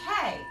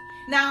okay.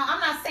 Now, I'm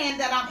not saying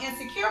that I'm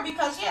insecure,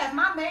 because, yeah, if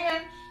my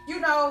man,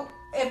 you know,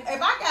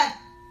 if I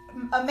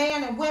got a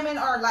man and women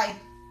are, like,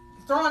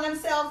 throwing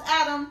themselves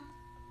at him,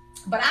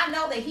 but I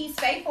know that he's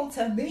faithful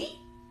to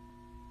me,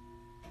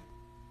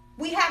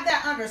 we have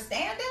that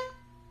understanding,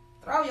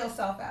 throw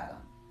yourself at him,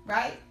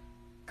 right?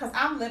 Because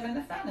I'm living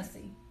the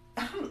fantasy.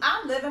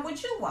 I'm living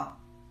what you want.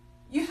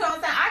 You know what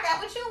I'm saying? I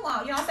got what you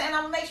want. You know what I'm saying?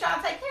 I'm going to make sure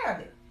I take care of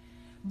it.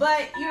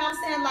 But, you know what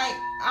I'm saying? Like,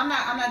 I'm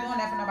not doing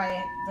that for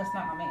nobody. That's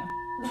not my man.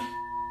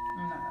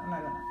 I'm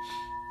not doing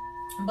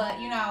that. But,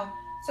 you know,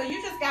 so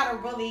you just got to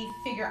really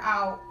figure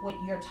out what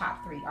your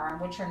top three are and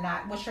what's your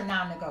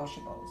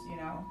non-negotiables, you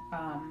know?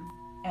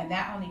 And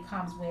that only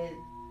comes with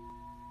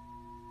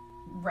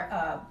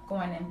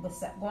going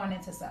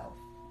into self,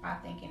 I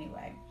think,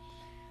 anyway.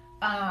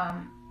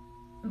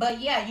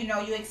 But yeah, you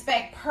know, you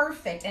expect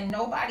perfect, and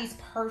nobody's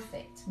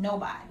perfect.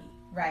 Nobody,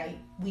 right?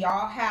 We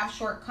all have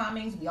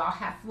shortcomings. We all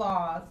have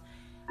flaws.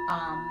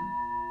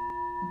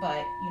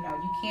 But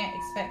you can't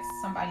expect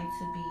somebody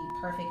to be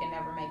perfect and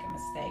never make a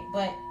mistake.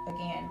 But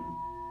again,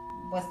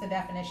 what's the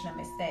definition of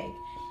mistake?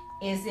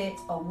 Is it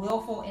a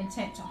willful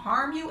intent to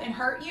harm you and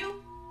hurt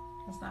you?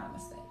 That's not a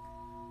mistake.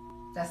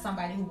 That's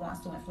somebody who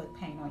wants to inflict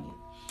pain on you.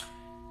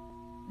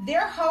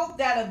 Their hope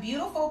that a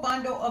beautiful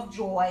bundle of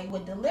joy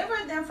would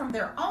deliver them from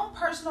their own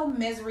personal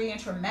misery and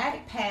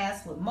traumatic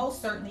past would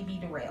most certainly be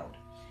derailed.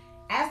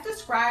 As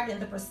described in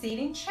the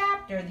preceding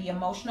chapter, the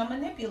emotional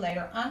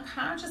manipulator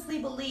unconsciously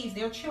believes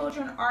their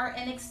children are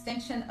an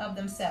extension of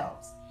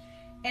themselves.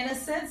 In a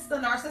sense, the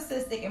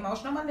narcissistic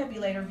emotional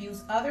manipulator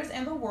views others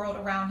and the world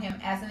around him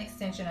as an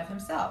extension of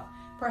himself.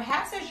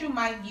 Perhaps as you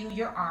might view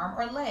your arm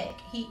or leg.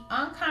 He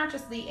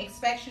unconsciously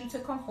expects you to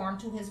conform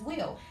to his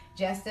will,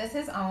 just as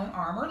his own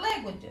arm or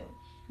leg would do.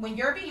 When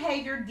your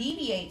behavior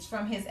deviates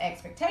from his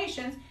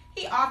expectations,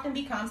 he often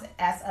becomes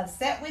as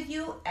upset with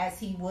you as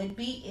he would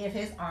be if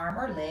his arm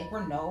or leg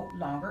were no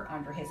longer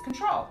under his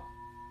control.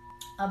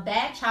 A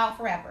bad child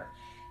forever.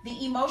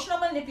 The emotional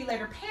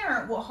manipulator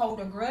parent will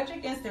hold a grudge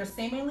against their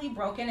seemingly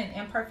broken and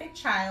imperfect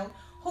child,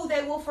 who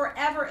they will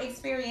forever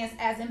experience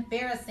as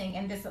embarrassing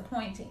and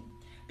disappointing.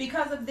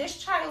 Because of this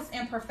child's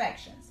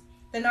imperfections,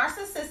 the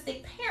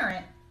narcissistic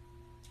parent's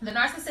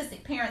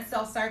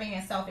self-serving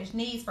and selfish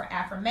needs for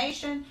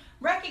affirmation,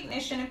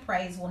 recognition, and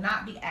praise will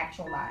not be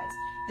actualized.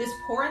 This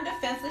poor and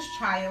defenseless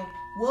child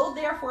will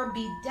therefore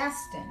be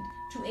destined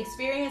to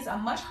experience a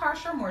much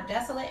harsher, more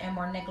desolate, and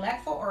more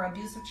neglectful or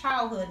abusive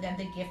childhood than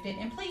the gifted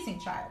and pleasing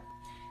child.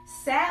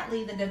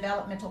 Sadly, the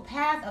developmental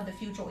path of the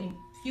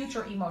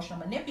future emotional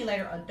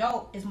manipulator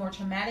adult is more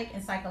traumatic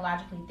and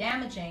psychologically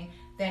damaging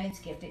than its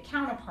gifted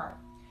counterpart.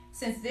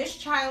 Since this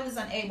child is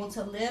unable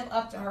to live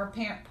up to her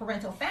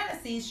parental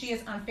fantasies, she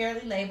is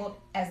unfairly labeled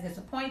as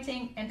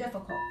disappointing and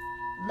difficult.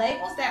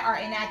 Labels that are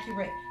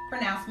inaccurate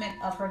pronouncement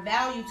of her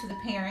value to the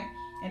parent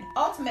and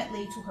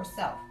ultimately to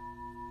herself.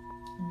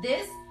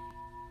 This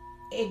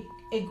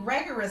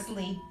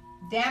egregiously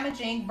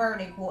damaging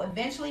verdict will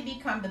eventually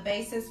become the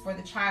basis for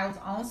the child's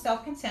own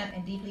self-contempt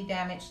and deeply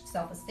damaged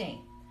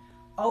self-esteem.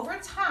 Over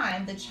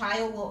time, the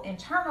child will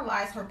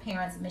internalize her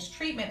parents'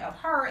 mistreatment of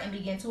her and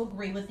begin to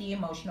agree with the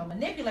emotional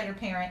manipulator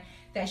parent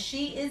that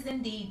she is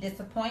indeed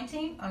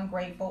disappointing,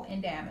 ungrateful,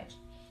 and damaged.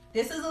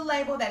 This is a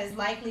label that is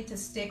likely to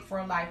stick for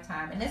a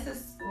lifetime. And this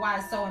is why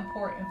it's so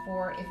important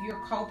for, if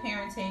you're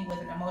co-parenting with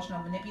an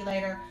emotional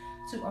manipulator,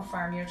 to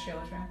affirm your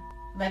children.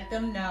 Let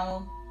them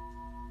know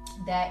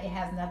that it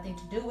has nothing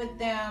to do with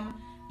them.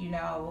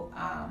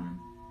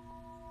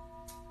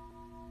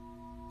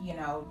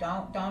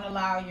 Don't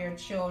allow your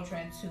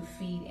children to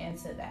feed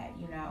into that,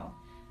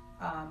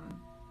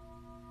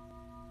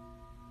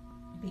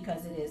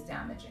 because it is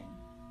damaging.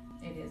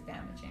 It is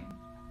damaging.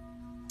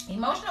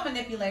 Emotional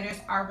manipulators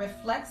are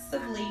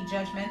reflexively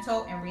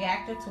judgmental and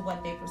reactive to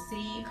what they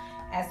perceive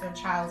as their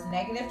child's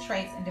negative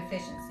traits and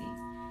deficiencies.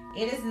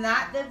 It is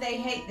not that they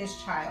hate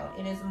this child.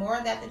 It is more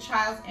that the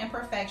child's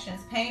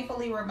imperfections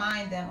painfully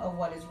remind them of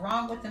what is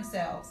wrong with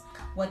themselves,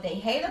 what they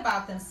hate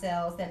about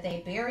themselves that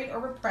they buried or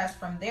repressed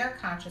from their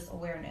conscious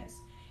awareness.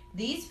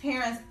 These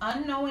parents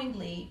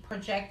unknowingly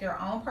project their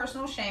own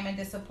personal shame and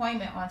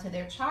disappointment onto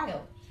their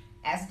child.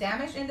 As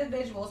damaged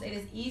individuals, it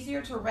is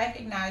easier to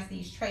recognize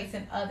these traits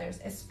in others,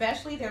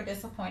 especially their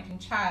disappointing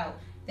child,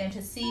 than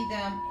to see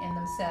them in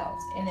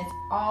themselves. And it's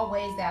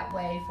always that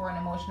way for an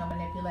emotional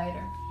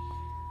manipulator.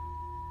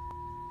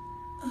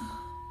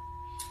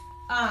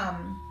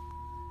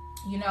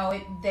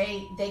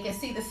 They can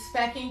see the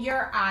speck in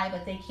your eye,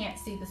 but they can't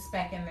see the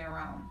speck in their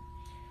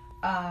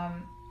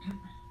own.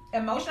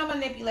 Emotional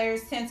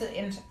manipulators tend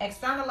to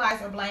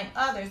externalize or blame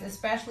others,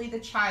 especially the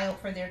child,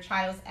 for their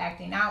child's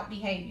acting out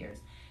behaviors.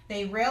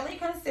 They rarely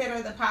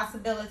consider the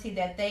possibility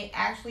that they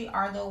actually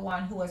are the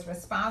one who is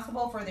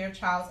responsible for their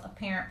child's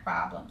apparent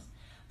problems.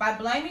 By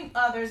blaming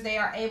others, they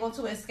are able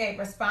to escape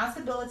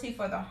responsibility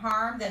for the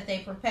harm that they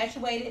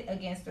perpetuated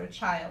against their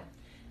child.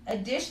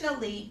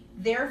 Additionally,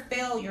 their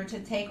failure to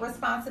take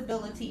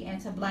responsibility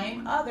and to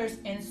blame others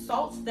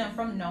insults them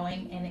from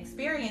knowing and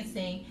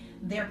experiencing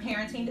their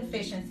parenting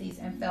deficiencies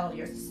and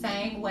failures.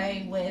 Same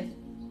way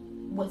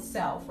with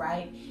self,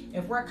 right?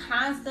 If we're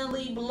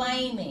constantly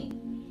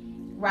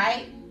blaming,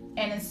 right,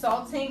 and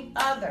insulting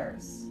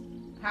others,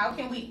 how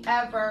can we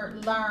ever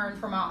learn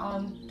from our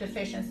own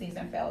deficiencies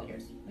and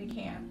failures? We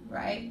can't,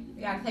 right?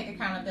 We got to take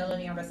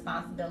accountability and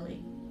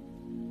responsibility.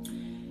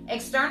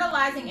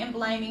 Externalizing and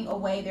blaming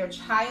away their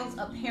child's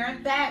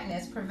apparent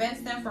badness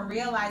prevents them from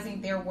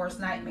realizing their worst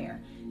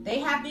nightmare. They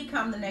have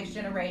become the next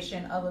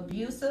generation of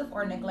abusive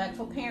or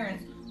neglectful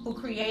parents who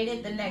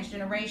created the next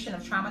generation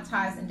of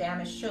traumatized and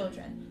damaged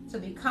children to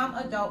become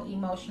adult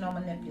emotional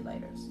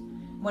manipulators.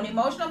 When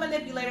emotional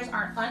manipulators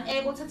are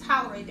unable to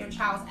tolerate their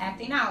child's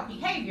acting out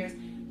behaviors,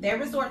 they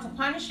resort to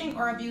punishing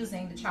or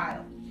abusing the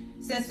child.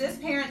 Since this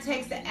parent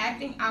takes the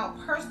acting out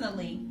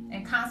personally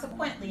and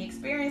consequently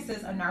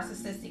experiences a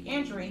narcissistic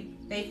injury,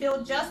 they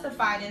feel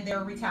justified in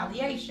their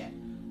retaliation.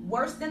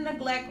 Worse than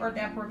neglect or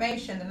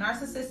deprivation, the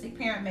narcissistic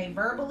parent may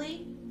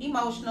verbally,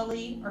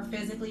 emotionally, or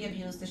physically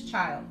abuse this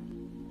child.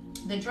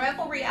 The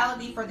dreadful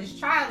reality for this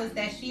child is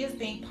that she is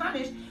being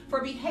punished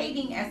for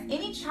behaving as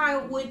any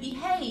child would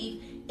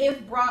behave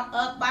if brought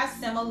up by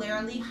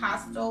similarly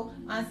hostile,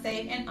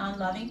 unsafe, and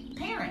unloving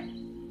parent.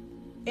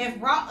 If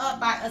brought up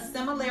by a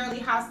similarly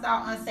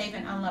hostile, unsafe,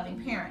 and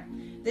unloving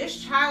parent,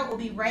 this child will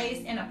be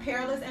raised in a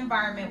perilous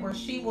environment where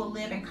she will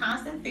live in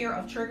constant fear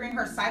of triggering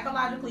her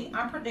psychologically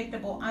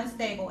unpredictable,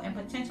 unstable, and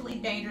potentially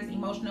dangerous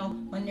emotional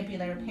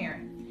manipulator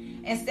parent.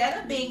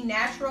 Instead of being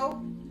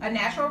a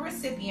natural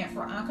recipient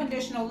for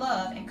unconditional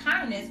love and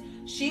kindness,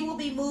 she will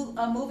be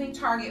a moving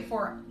target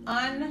for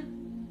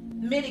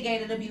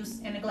unmitigated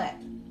abuse and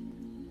neglect.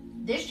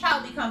 This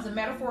child becomes a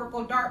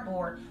metaphorical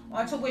dartboard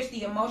onto which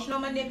the emotional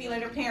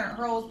manipulator parent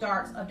hurls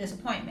darts of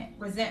disappointment,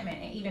 resentment,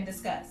 and even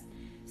disgust.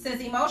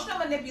 Since emotional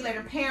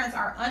manipulator parents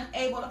are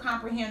unable to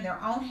comprehend their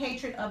own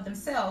hatred of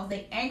themselves,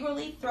 they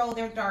angrily throw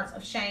their darts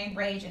of shame,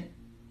 rage,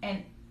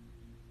 and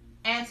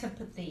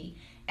antipathy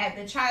at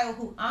the child,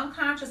 who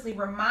unconsciously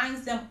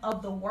reminds them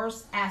of the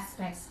worst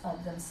aspects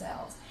of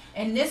themselves.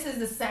 And this is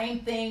the same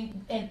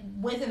thing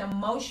with an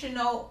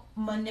emotional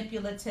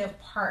manipulative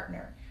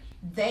partner.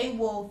 They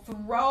will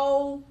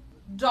throw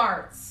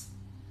darts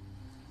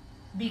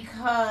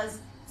because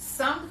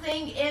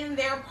something in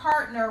their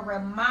partner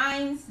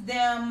reminds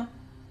them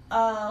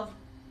of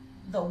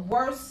the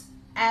worst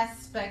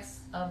aspects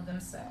of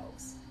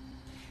themselves.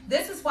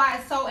 This is why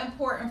it's so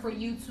important for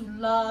you to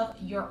love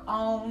your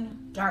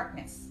own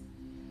darkness.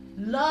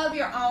 Love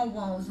your own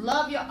wounds.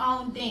 Love your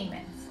own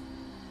demons.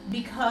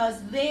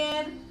 Because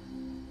then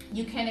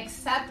you can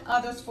accept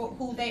others for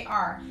who they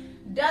are.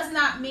 Does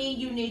not mean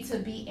you need to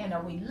be in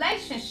a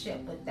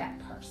relationship with that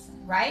person,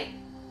 right?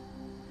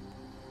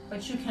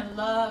 But you can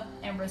love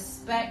and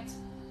respect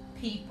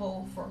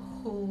people for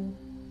who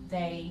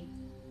they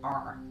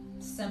are.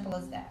 Simple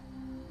as that.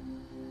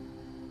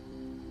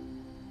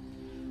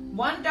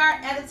 One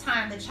dart at a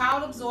time, the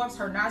child absorbs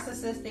her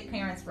narcissistic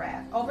parent's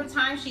wrath. Over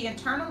time, she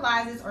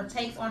internalizes or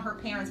takes on her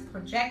parents'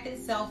 projected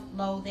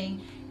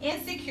self-loathing,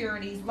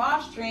 insecurities,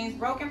 lost dreams,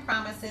 broken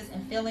promises,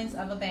 and feelings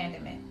of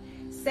abandonment.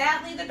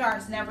 Sadly, the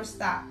darts never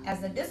stop, as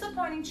the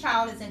disappointing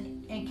child is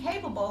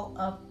incapable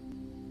of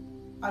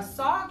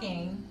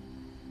assuaging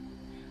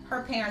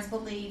her parents'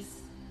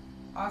 beliefs,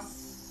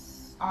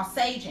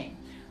 assuaging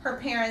her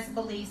parents'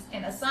 beliefs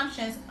and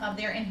assumptions of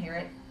their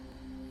inherent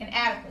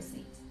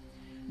inadequacies.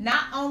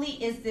 Not only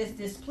is this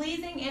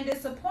displeasing and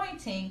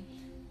disappointing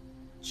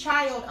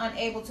child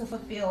unable to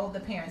fulfill the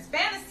parents'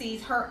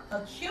 fantasies, her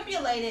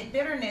accumulated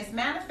bitterness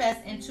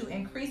manifests into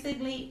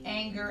increasingly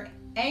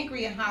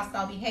angry and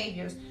hostile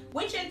behaviors,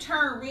 which in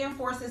turn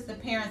reinforces the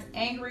parents'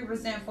 angry,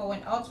 resentful,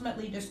 and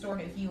ultimately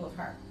distorted view of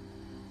her.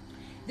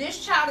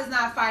 This child is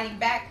not fighting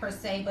back per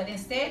se, but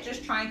instead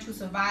just trying to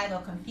survive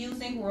a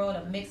confusing world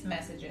of mixed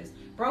messages,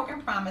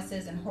 broken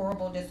promises, and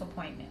horrible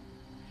disappointment.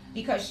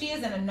 Because she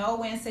is in a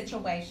no-win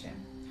situation.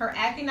 Her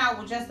acting out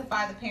will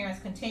justify the parents'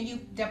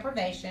 continued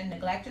deprivation,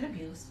 neglect, and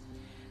abuse.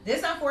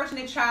 This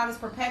unfortunate child is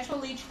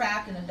perpetually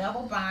trapped in a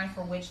double bind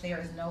for which there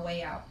is no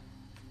way out.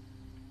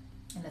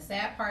 And the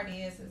sad part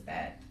is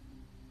that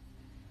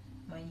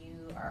when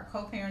you are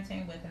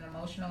co-parenting with an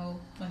emotional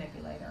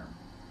manipulator,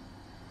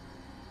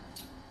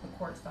 the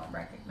courts don't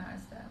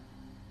recognize that.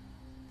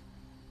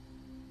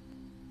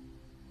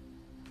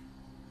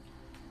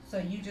 So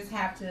you just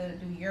have to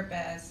do your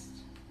best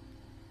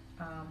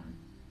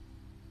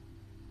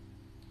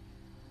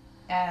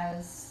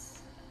as,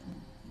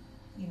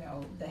 you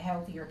know, the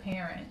healthier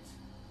parent,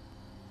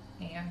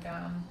 and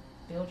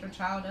build your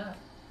child up.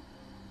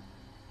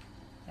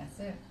 That's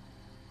it.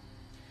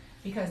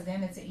 Because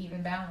then it's an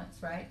even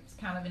balance, right? It's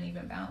kind of an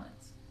even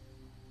balance.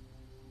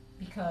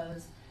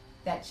 Because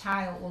that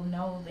child will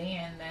know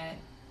then that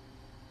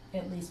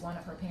at least one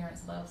of her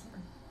parents loves her,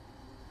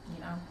 you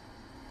know?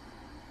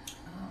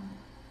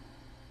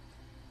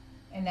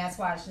 And that's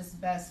why it's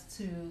just best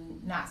to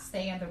not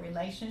stay in the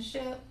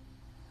relationship,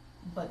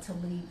 but to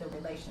leave the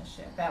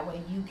relationship. That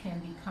way you can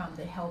become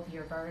the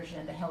healthier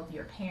version, the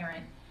healthier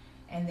parent,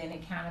 and then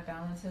it kind of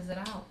balances it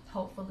out,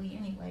 hopefully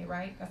anyway,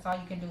 right? That's all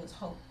you can do is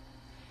hope.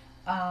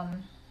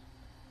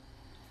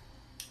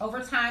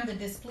 Over time, the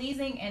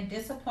displeasing and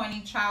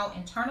disappointing child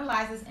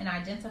internalizes and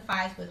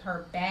identifies with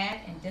her bad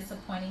and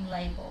disappointing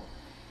label.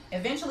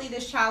 Eventually,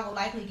 this child will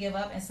likely give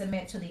up and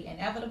submit to the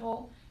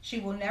inevitable. She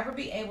will never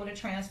be able to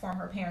transform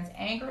her parents'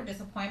 anger,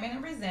 disappointment,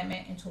 and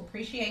resentment into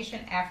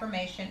appreciation,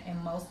 affirmation,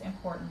 and most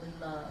importantly,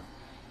 love.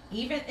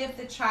 Even if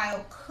the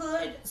child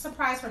could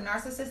surprise her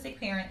narcissistic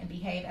parent and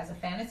behave as a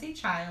fantasy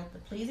child, the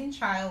pleasing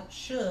child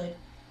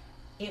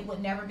it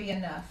would never be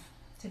enough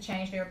to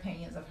change their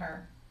opinions of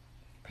her.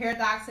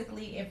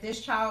 Paradoxically, if this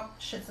child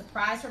should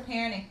surprise her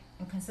parent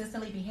and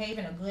consistently behave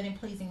in a good and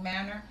pleasing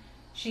manner,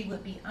 she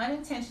would be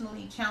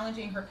unintentionally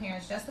challenging her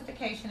parents'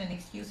 justification and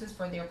excuses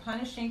for their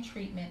punishing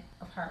treatment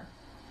of her.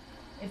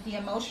 If the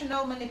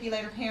emotional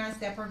manipulator parent's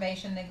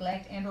deprivation,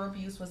 neglect, and or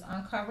abuse was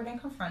uncovered and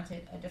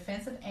confronted, a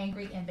defensive,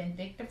 angry, and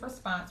vindictive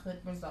response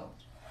would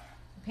result.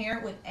 The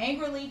parent would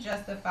angrily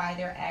justify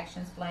their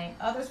actions, blame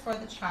others for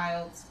the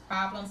child's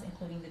problems,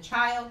 including the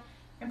child,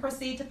 and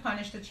proceed to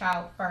punish the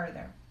child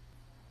further.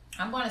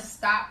 I'm going to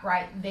stop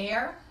right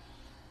there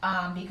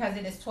because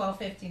it is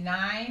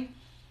 12:59.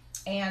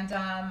 And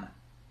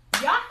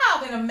y'all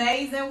have an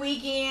amazing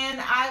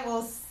weekend. I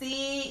will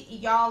see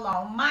y'all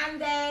on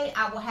Monday.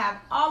 I will have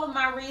all of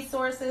my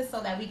resources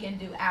so that we can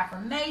do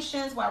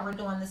affirmations while we're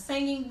doing the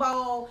singing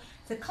bowl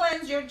to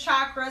cleanse your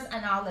chakras.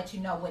 And I'll let you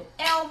know what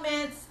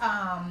ailments,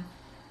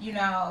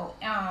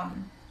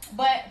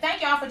 but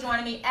thank y'all for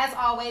joining me. As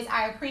always,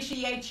 I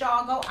appreciate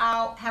y'all. Go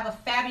out, have a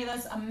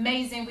fabulous,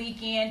 amazing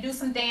weekend. Do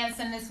some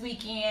dancing this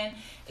weekend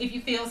if you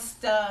feel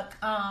stuck,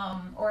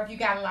 or if you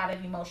got a lot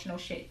of emotional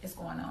shit that's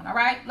going on. All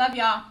right? Love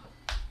y'all.